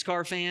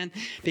NASCAR fan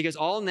because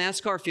all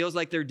NASCAR feels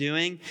like they're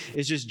doing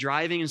is just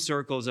driving in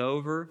circles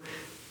over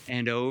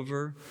and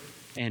over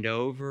and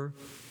over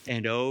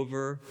and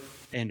over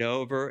and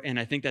over. And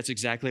I think that's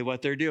exactly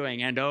what they're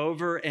doing. And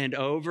over and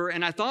over.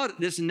 And I thought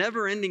this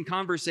never-ending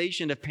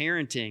conversation of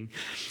parenting,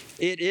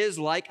 it is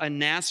like a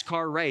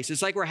NASCAR race.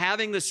 It's like we're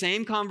having the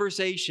same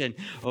conversation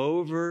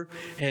over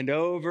and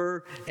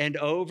over and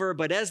over.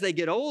 But as they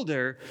get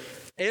older,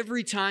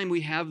 every time we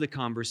have the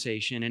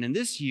conversation, and in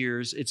this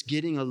year's, it's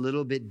getting a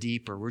little bit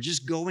deeper. We're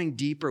just going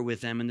deeper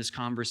with them in this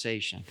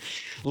conversation.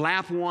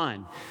 Lap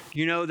 1,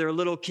 you know, they're a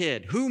little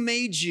kid. Who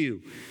made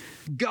you?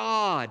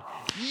 God.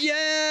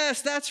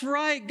 Yes, that's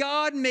right.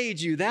 God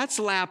made you. That's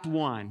lap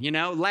 1. You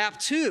know, lap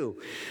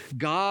 2,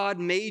 God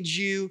made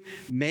you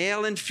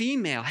male and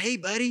female. Hey,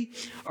 buddy,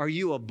 are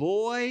you a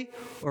boy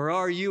or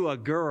are you a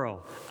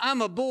girl?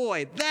 I'm a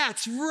boy.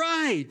 That's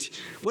right.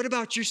 What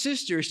about your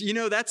sisters? You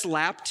know, that's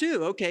lap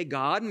 2. Okay,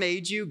 God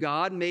made you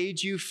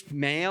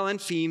male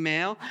and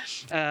female.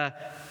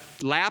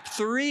 Lap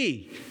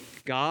 3,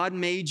 God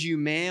made you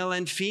male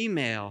and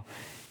female.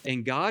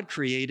 And God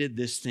created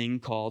this thing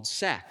called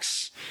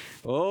sex.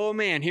 Oh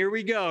man, here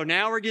we go.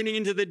 Now we're getting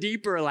into the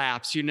deeper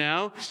laps,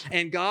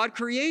 And God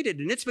created,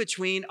 and it's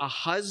between a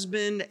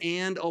husband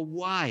and a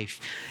wife.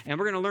 And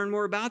we're going to learn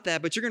more about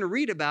that, but you're going to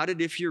read about it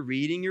if you're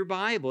reading your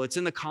Bible. It's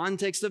in the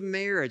context of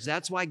marriage.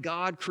 That's why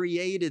God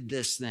created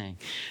this thing.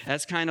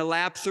 That's kind of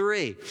lap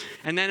 3.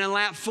 And then in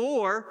lap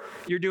 4,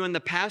 you're doing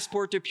the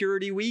Passport to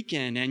Purity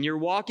weekend, and you're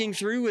walking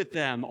through with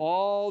them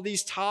all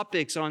these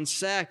topics on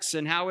sex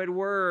and how it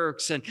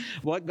works and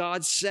what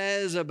God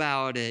says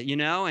about it,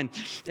 And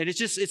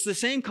it's the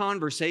same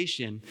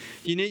conversation.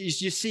 You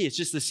see, it's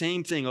just the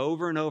same thing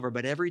over and over,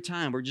 but every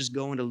time we're just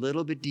going a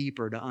little bit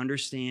deeper to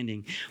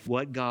understanding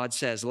what God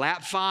says.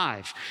 Lap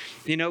 5,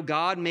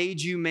 God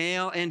made you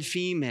male and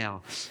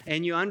female,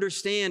 and you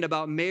understand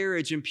about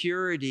marriage and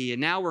purity,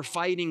 and now we're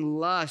fighting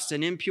lust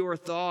and impure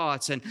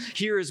thoughts, and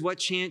here is what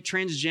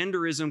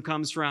transgenderism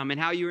comes from, and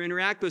how you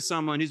interact with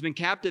someone who's been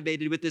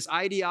captivated with this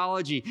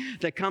ideology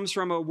that comes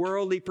from a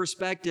worldly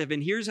perspective,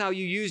 and here's how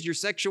you use your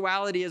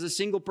sexuality as a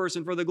single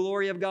person for the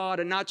glory of God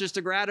and not just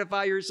to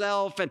gratify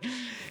yourself. And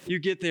you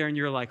get there and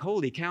you're like,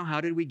 holy cow, how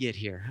did we get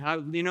here?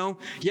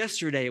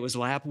 Yesterday it was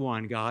lap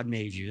 1, God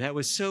made you. That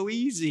was so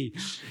easy.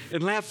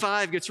 And lap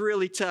 5 gets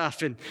really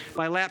tough. And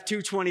by lap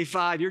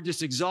 225, you're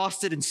just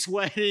exhausted and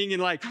sweating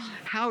and like,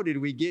 how did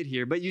we get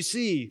here? But you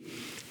see,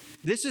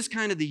 this is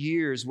kind of the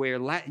years where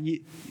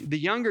the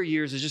younger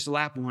years is just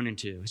lap 1 and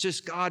 2. It's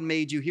just God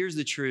made you. Here's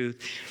the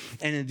truth.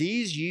 And in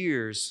these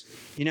years,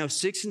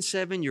 6 and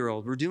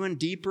 7-year-old, we're doing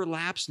deeper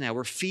laps now.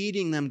 We're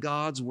feeding them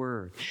God's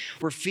word.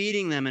 We're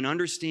feeding them an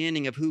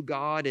understanding of who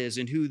God is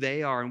and who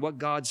they are and what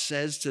God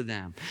says to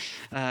them.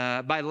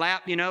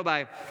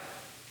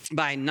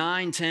 By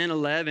 9, 10,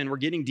 11, we're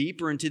getting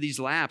deeper into these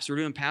laps. We're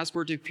doing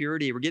Passport to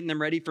Purity. We're getting them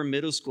ready for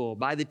middle school.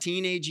 By the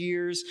teenage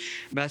years,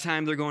 by the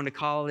time they're going to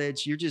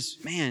college, you're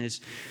just, man,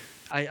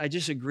 I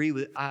agree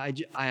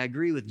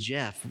with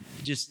Jeff,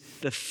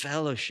 just the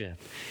fellowship.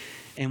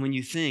 And when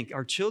you think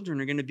our children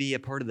are going to be a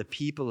part of the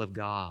people of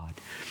God,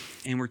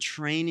 and we're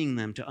training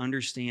them to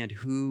understand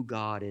who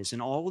God is.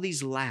 And all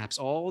these laps,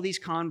 all these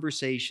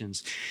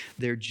conversations,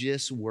 they're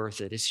just worth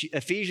it. It's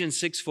Ephesians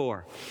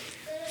 6:4.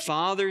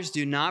 Fathers,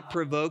 do not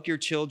provoke your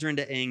children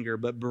to anger,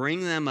 but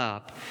bring them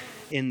up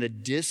in the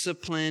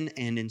discipline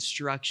and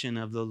instruction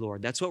of the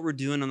Lord. That's what we're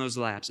doing on those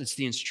laps. It's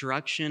the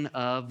instruction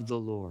of the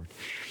Lord.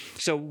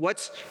 So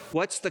what's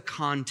the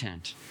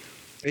content?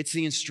 It's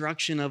the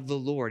instruction of the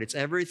Lord. It's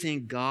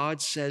everything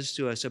God says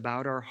to us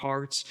about our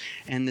hearts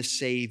and the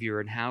Savior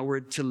and how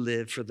we're to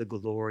live for the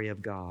glory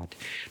of God.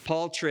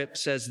 Paul Tripp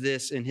says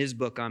this in his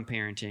book on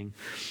parenting.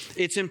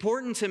 It's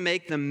important to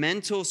make the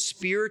mental,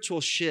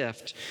 spiritual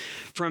shift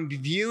from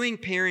viewing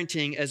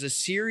parenting as a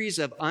series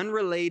of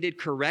unrelated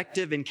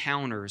corrective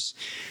encounters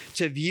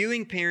to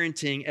viewing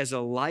parenting as a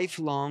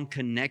lifelong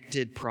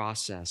connected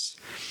process.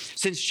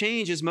 Since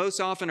change is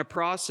most often a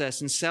process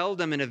and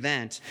seldom an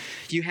event,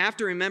 you have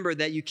to remember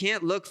that you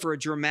can't look for a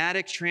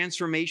dramatic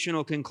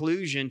transformational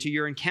conclusion to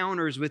your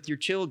encounters with your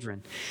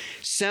children.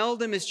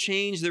 Seldom is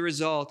change the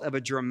result of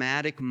a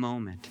dramatic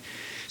moment.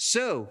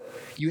 So,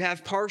 you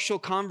have partial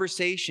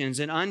conversations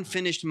and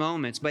unfinished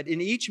moments, but in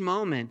each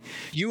moment,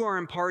 you are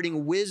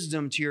imparting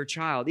wisdom to your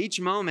child. Each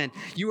moment,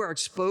 you are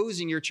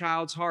exposing your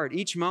child's heart.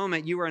 Each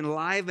moment, you are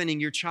enlivening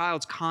your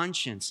child's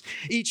conscience.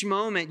 Each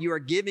moment, you are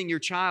giving your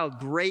child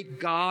great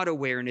God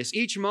awareness.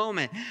 Each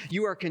moment,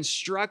 you are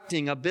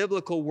constructing a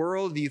biblical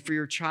worldview for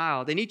your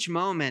child. And each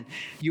moment,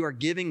 you are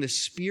giving the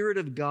Spirit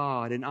of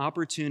God an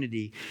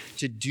opportunity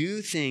to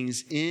do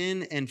things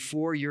in and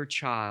for your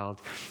child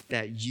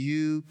that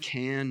you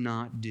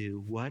cannot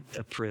do. What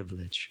a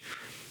privilege.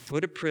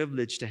 What a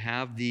privilege to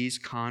have these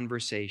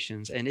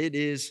conversations. And it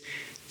is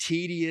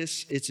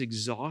tedious, it's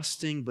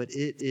exhausting, but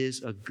it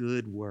is a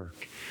good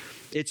work.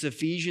 It's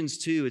Ephesians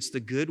 2. It's the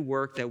good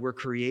work that we're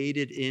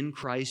created in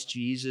Christ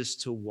Jesus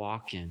to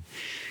walk in.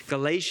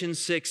 Galatians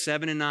 6,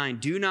 7 and 9.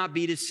 Do not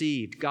be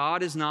deceived.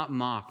 God is not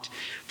mocked.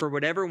 For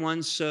whatever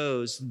one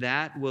sows,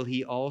 that will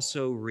he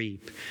also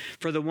reap.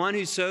 For the one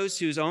who sows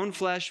to his own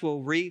flesh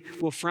will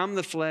from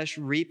the flesh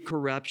reap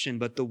corruption.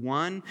 But the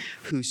one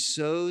who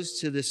sows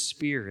to the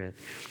Spirit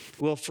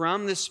will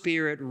from the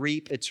Spirit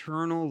reap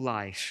eternal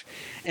life.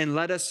 And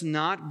let us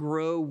not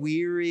grow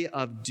weary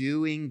of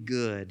doing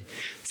good,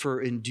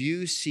 for in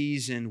due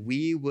season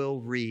we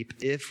will reap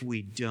if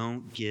we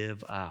don't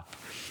give up.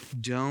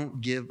 Don't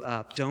give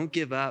up. Don't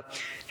give up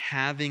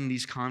having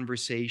these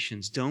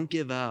conversations. Don't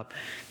give up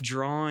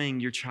drawing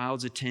your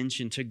child's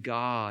attention to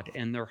God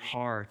and their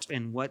heart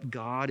and what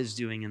God is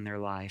doing in their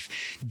life.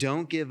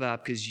 Don't give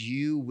up, because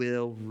you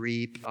will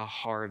reap a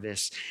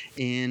harvest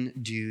in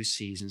due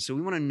season. So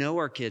we want to know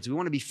our kids. We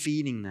want to be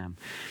feeding them.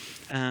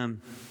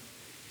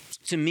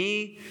 To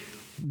me,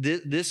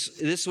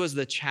 this was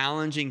the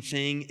challenging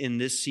thing in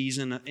this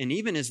season, and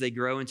even as they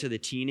grow into the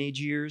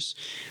teenage years,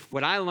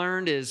 what I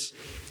learned is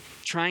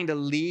trying to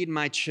lead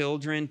my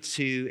children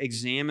to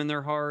examine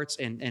their hearts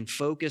and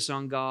focus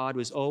on God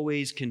was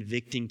always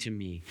convicting to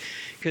me,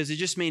 because it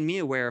just made me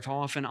aware of how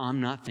often I'm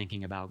not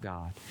thinking about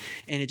God.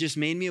 And it just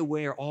made me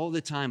aware all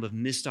the time of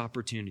missed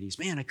opportunities.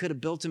 Man, I could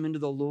have built them into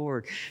the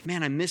Lord.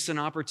 Man, I missed an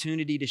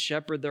opportunity to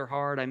shepherd their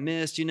heart. I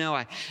missed,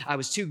 I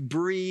was too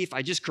brief.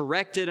 I just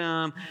corrected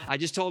them. I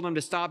just told them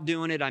to stop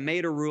doing it. I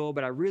made a rule,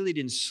 but I really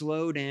didn't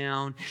slow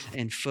down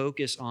and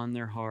focus on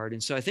their heart.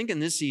 And so I think in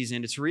this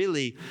season, it's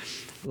really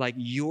like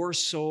your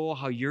soul,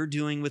 how you're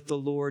doing with the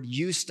Lord,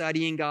 you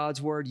studying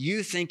God's word,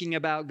 you thinking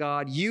about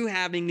God, you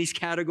having these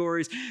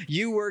categories,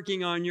 you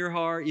working on your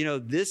heart.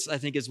 This I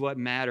think is what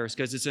matters,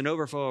 because it's an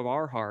overflow of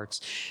our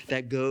hearts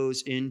that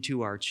goes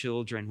into our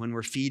children when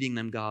we're feeding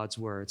them God's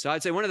word. So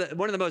I'd say one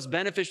of the most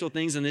beneficial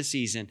things in this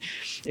season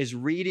is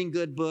reading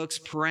good books,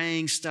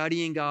 praying,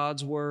 studying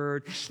God's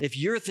word. If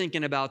you're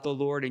thinking about the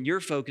Lord and you're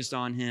focused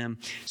on him,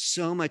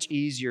 so much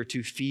easier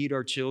to feed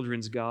our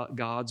children's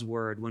God's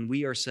word when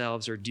we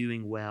ourselves are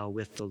doing well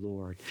with the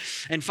Lord.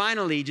 And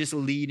finally, just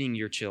leading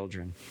your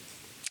children.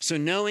 So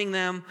knowing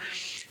them,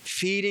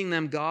 feeding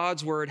them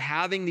God's word,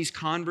 having these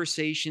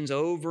conversations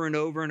over and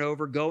over and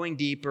over, going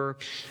deeper,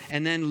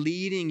 and then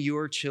leading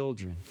your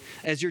children.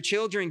 As your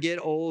children get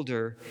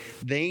older,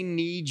 they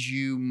need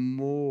you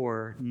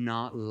more,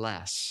 not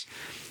less.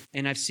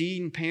 And I've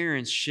seen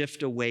parents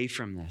shift away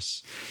from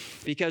this,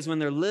 because when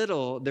they're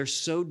little, they're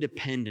so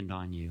dependent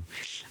on you.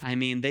 I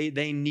mean,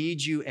 they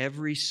need you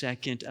every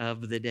second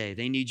of the day.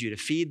 They need you to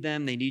feed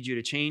them. They need you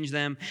to change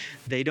them.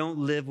 They don't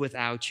live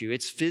without you.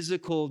 It's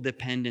physical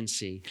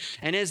dependency.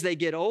 And as they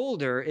get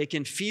older, it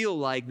can feel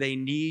like they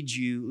need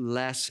you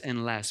less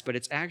and less, but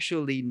it's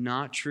actually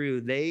not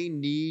true. They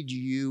need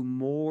you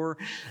more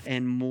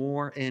and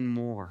more and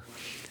more.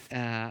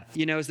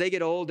 As they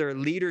get older,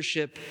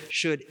 leadership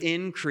should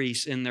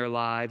increase in their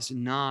lives,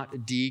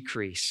 not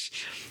decrease.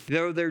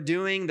 Though they're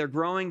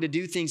growing to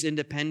do things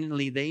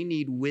independently, they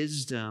need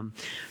wisdom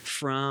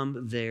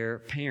from their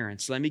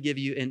parents. Let me give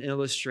you an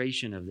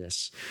illustration of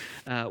this.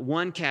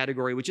 One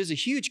category, which is a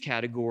huge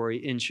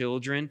category in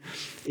children,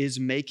 is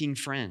making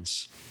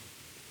friends.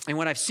 And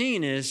what I've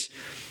seen is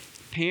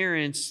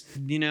parents,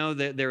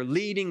 they're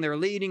leading,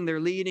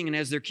 and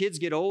as their kids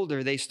get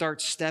older, they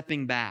start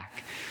stepping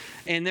back.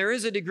 And there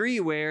is a degree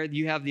where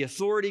you have the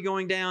authority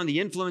going down, the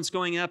influence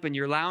going up, and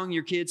you're allowing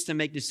your kids to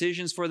make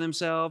decisions for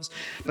themselves,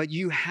 but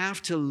you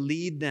have to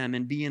lead them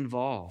and be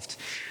involved.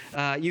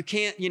 You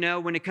can't,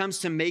 when it comes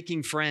to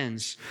making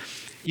friends,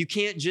 you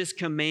can't just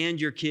command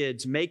your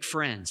kids, make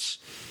friends.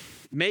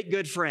 Make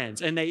good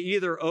friends, and they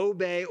either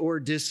obey or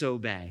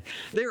disobey.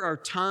 There are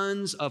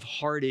tons of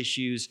heart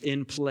issues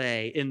in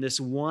play in this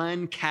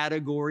one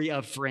category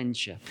of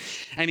friendship.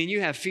 I mean,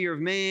 you have fear of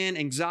man,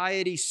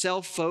 anxiety,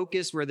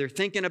 self-focus, where they're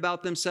thinking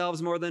about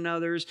themselves more than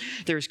others.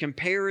 There's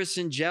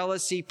comparison,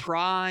 jealousy,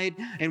 pride,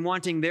 and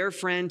wanting their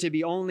friend to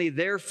be only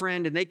their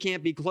friend, and they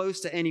can't be close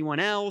to anyone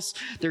else.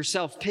 There's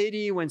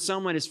self-pity when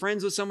someone is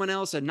friends with someone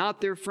else and not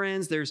their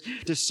friends. There's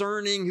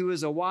discerning who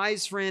is a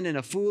wise friend and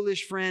a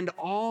foolish friend.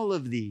 All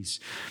of these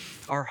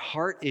are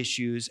heart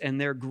issues,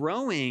 and they're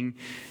growing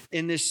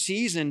in this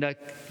season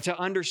to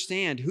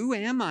understand, who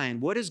am I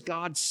and what does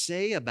God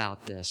say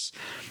about this?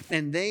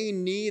 And they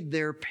need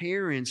their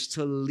parents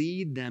to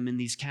lead them in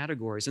these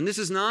categories. And this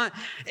is not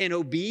an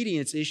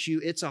obedience issue,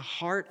 it's a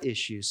heart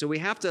issue. So we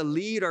have to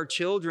lead our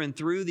children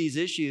through these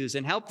issues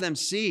and help them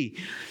see.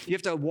 You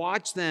have to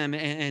watch them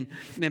and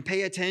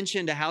pay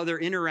attention to how they're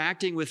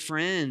interacting with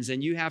friends,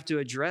 and you have to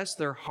address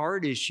their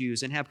heart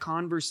issues and have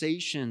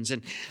conversations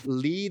and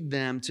lead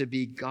them to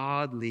be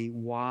godly,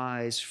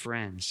 wise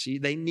friends. See,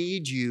 they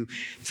need you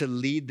to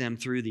lead them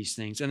through these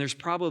things. And there's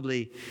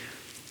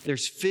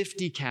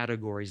 50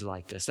 categories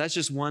like this. That's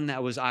just one that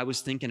I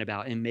was thinking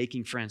about in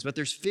making friends. But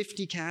there's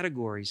 50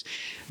 categories.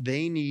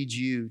 They need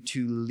you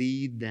to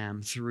lead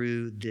them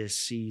through this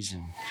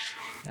season.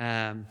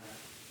 The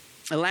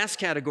last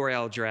category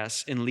I'll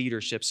address in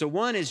leadership. So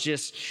one is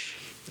just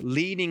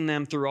leading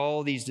them through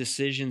all these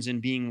decisions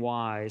and being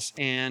wise.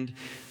 And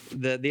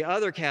the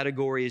other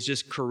category is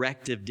just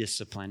corrective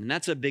discipline. And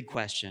that's a big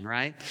question,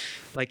 right?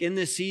 Like in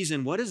this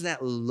season, what does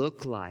that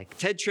look like?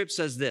 Ted Tripp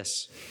says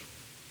this: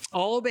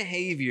 all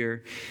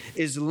behavior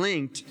is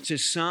linked to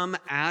some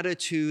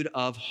attitude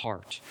of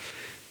heart.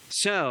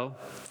 So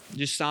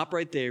just stop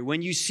right there.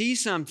 When you see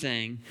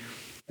something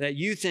that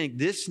you think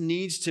this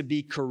needs to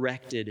be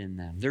corrected in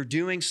them. They're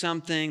doing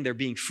something, they're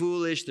being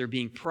foolish, they're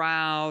being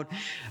proud,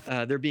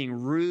 they're being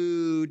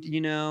rude,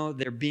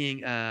 they're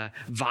being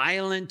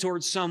violent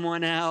towards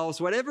someone else,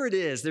 whatever it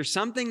is, there's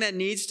something that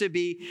needs to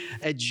be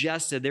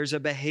adjusted. There's a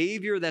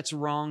behavior that's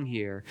wrong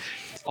here.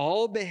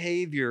 All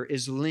behavior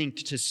is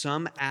linked to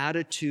some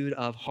attitude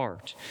of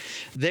heart.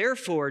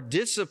 Therefore,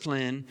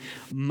 discipline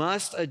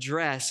must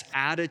address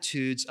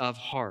attitudes of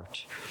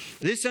heart.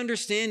 This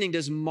understanding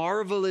does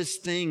marvelous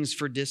things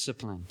for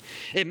discipline.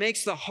 It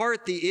makes the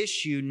heart the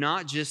issue,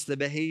 not just the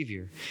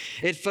behavior.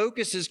 It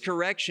focuses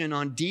correction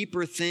on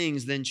deeper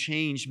things than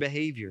changed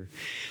behavior.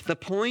 The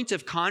point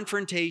of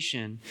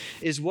confrontation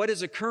is what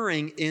is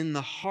occurring in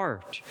the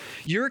heart.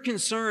 Your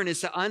concern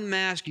is to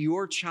unmask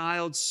your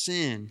child's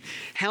sin,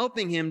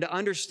 helping him to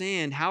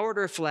understand how it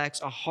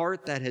reflects a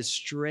heart that has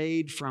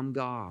strayed from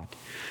God.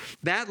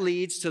 That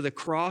leads to the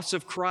cross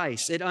of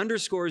Christ. It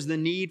underscores the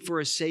need for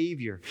a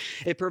Savior.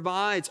 It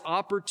provides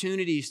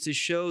opportunities to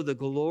show the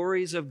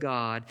glories of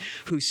God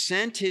who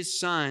sent his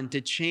Son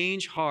to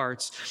change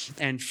hearts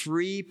and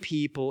free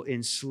people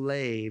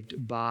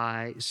enslaved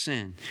by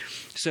sin.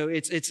 So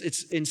it's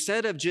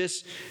instead of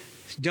just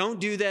don't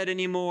do that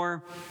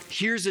anymore.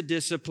 Here's a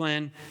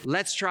discipline.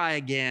 Let's try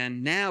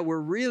again. Now we're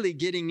really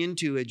getting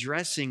into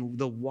addressing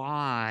the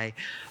why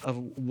of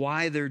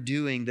why they're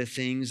doing the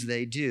things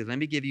they do. Let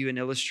me give you an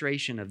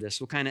illustration of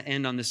this. We'll kind of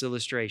end on this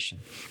illustration.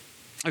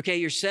 Okay,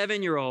 your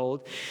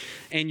 7-year-old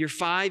and your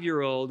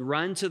 5-year-old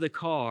run to the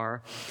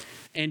car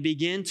and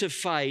begin to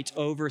fight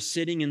over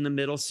sitting in the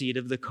middle seat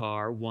of the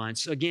car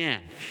once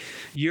again.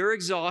 You're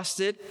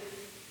exhausted.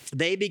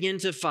 They begin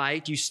to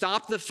fight. You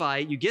stop the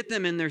fight. You get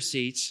them in their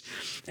seats.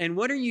 And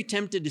what are you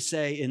tempted to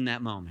say in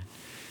that moment?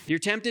 You're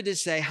tempted to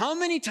say, how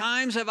many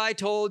times have I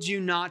told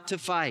you not to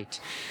fight?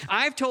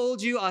 I've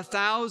told you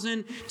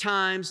 1,000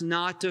 times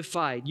not to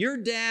fight. Your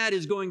dad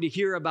is going to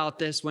hear about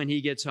this when he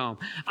gets home.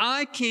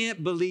 I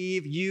can't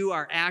believe you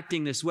are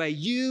acting this way.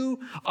 You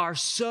are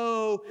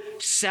so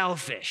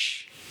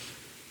selfish.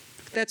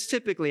 That's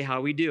typically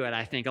how we do it,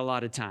 I think, a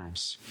lot of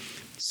times.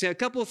 So a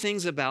couple of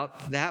things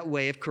about that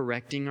way of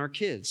correcting our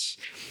kids.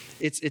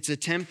 It's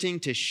attempting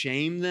to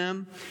shame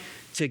them,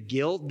 to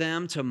guilt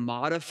them, to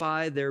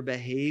modify their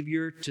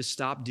behavior, to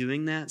stop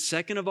doing that.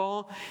 Second of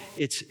all,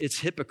 it's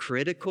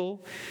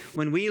hypocritical.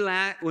 When we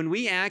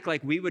act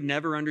like we would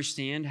never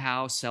understand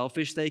how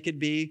selfish they could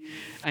be,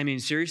 I mean,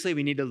 seriously,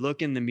 we need to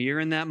look in the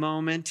mirror in that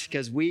moment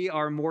because we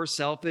are more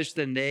selfish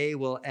than they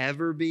will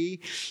ever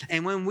be.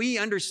 And when we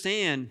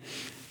understand,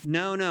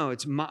 no,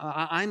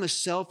 I'm a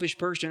selfish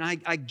person.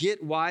 I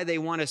get why they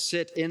want to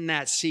sit in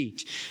that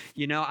seat.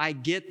 You know, I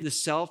get the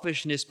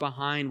selfishness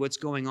behind what's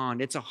going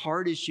on. It's a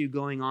hard issue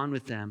going on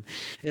with them.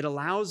 It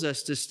allows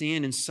us to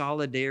stand in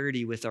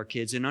solidarity with our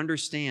kids and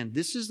understand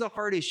this is the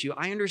hard issue.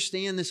 I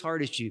understand this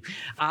hard issue.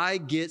 I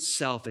get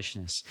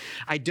selfishness.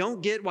 I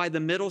don't get why the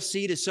middle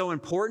seat is so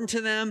important to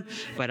them,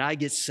 but I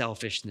get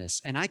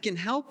selfishness. And I can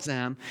help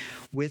them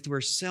with where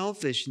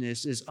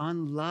selfishness is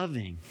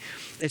unloving.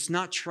 It's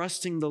not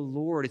trusting the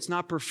Lord. It's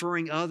not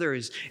preferring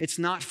others. It's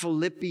not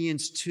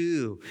Philippians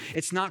 2.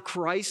 It's not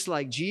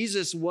Christ-like.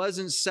 Jesus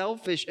wasn't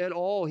selfish at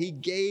all. He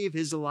gave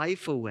his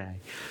life away.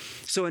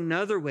 So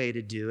another way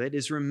to do it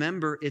is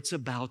remember it's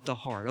about the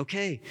heart.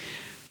 Okay,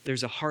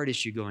 there's a heart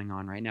issue going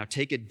on right now.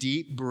 Take a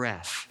deep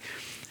breath.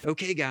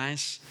 Okay,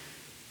 guys,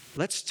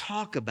 let's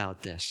talk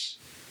about this.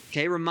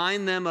 Okay,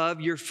 remind them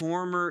of your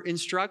former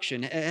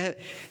instruction.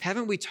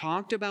 Haven't we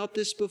talked about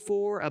this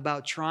before?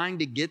 About trying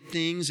to get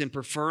things and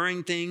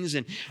preferring things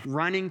and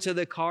running to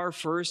the car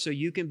first so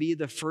you can be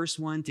the first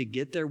one to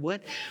get there?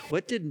 What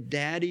did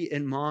Daddy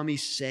and Mommy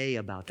say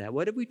about that?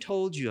 What have we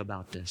told you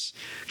about this?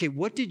 Okay,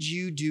 what did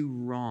you do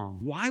wrong?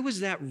 Why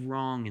was that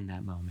wrong in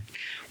that moment?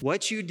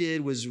 What you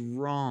did was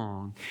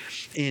wrong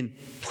in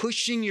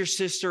pushing your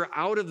sister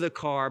out of the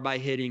car by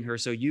hitting her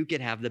so you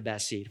could have the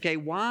best seat. Okay,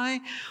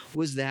 why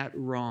was that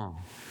wrong?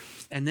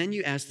 And then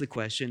you ask the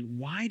question,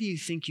 why do you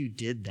think you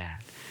did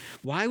that?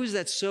 Why was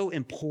that so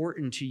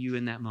important to you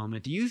in that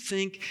moment? Do you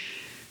think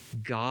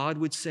God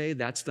would say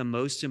that's the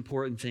most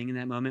important thing in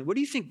that moment? What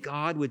do you think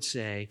God would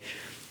say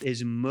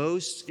is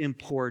most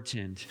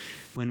important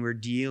when we're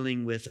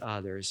dealing with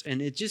others?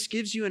 And it just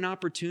gives you an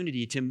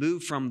opportunity to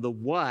move from the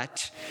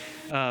what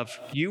of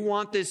you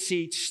want this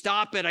seat,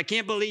 stop it, I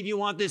can't believe you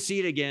want this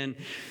seat again,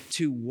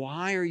 to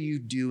why are you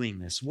doing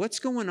this? What's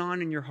going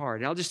on in your heart?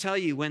 And I'll just tell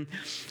you,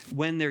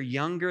 when they're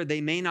younger,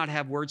 they may not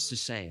have words to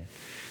say it.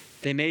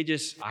 They may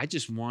I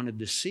just wanted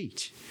the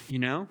seat,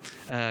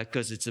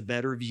 because it's a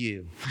better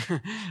view.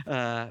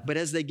 But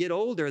as they get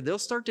older, they'll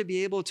start to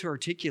be able to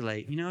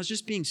articulate, I was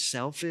just being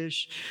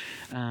selfish.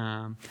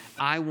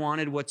 I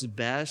wanted what's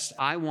best.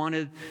 I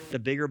wanted the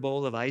bigger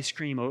bowl of ice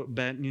cream,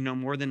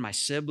 more than my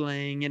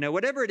sibling,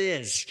 whatever it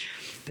is.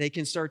 They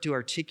can start to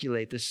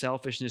articulate the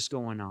selfishness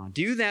going on.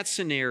 Do that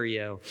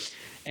scenario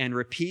and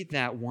repeat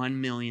that 1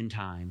 million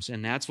times.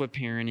 And that's what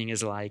parenting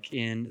is like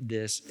in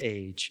this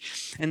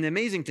age. And the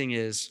amazing thing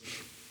is,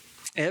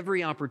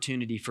 every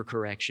opportunity for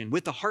correction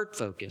with the heart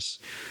focus,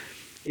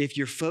 if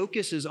your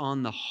focus is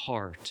on the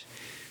heart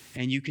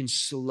and you can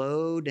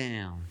slow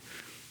down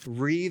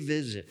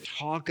Revisit,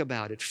 talk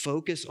about it,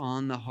 focus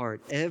on the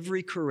heart.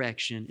 Every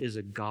correction is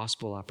a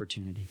gospel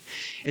opportunity.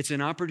 It's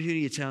an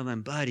opportunity to tell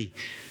them, buddy,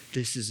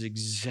 this is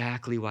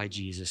exactly why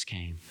Jesus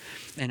came.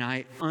 And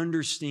I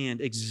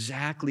understand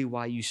exactly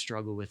why you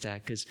struggle with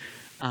that, because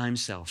I'm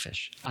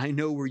selfish. I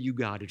know where you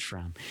got it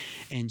from.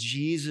 And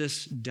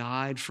Jesus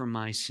died for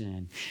my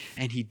sin,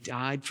 and he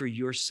died for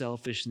your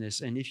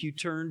selfishness. And if you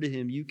turn to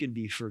him, you can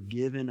be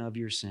forgiven of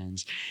your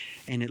sins.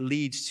 And it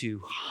leads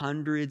to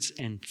hundreds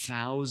and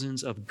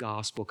thousands of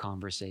gospel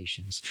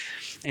conversations.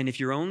 And if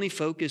you're only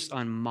focused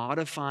on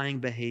modifying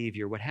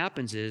behavior, what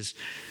happens is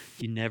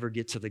you never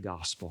get to the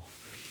gospel.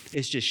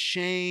 It's just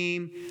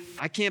shame.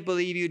 I can't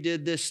believe you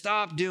did this.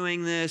 Stop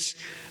doing this.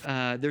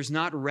 There's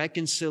not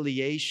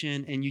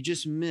reconciliation, and you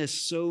just miss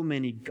so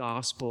many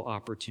gospel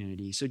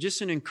opportunities. So just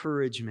an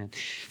encouragement.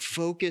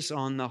 Focus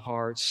on the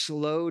heart.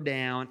 Slow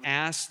down.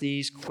 Ask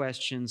these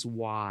questions,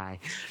 why?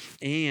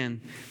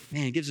 And,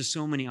 man, it gives us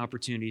so many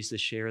opportunities to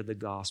share the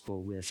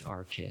gospel with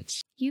our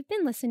kids. You've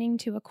been listening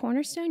to a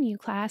Cornerstone U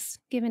class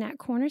given at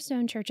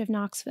Cornerstone Church of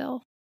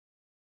Knoxville.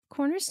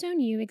 Cornerstone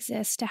U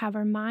exists to have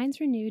our minds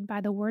renewed by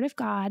the Word of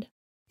God,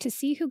 to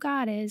see who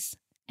God is,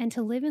 and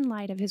to live in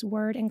light of His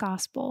Word and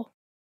Gospel.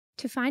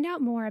 To find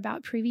out more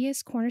about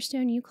previous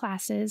Cornerstone U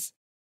classes,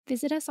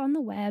 visit us on the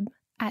web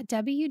at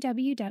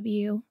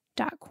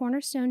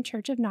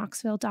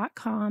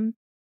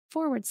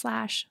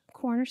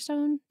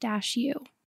www.cornerstonechurchofknoxville.com/cornerstone-u.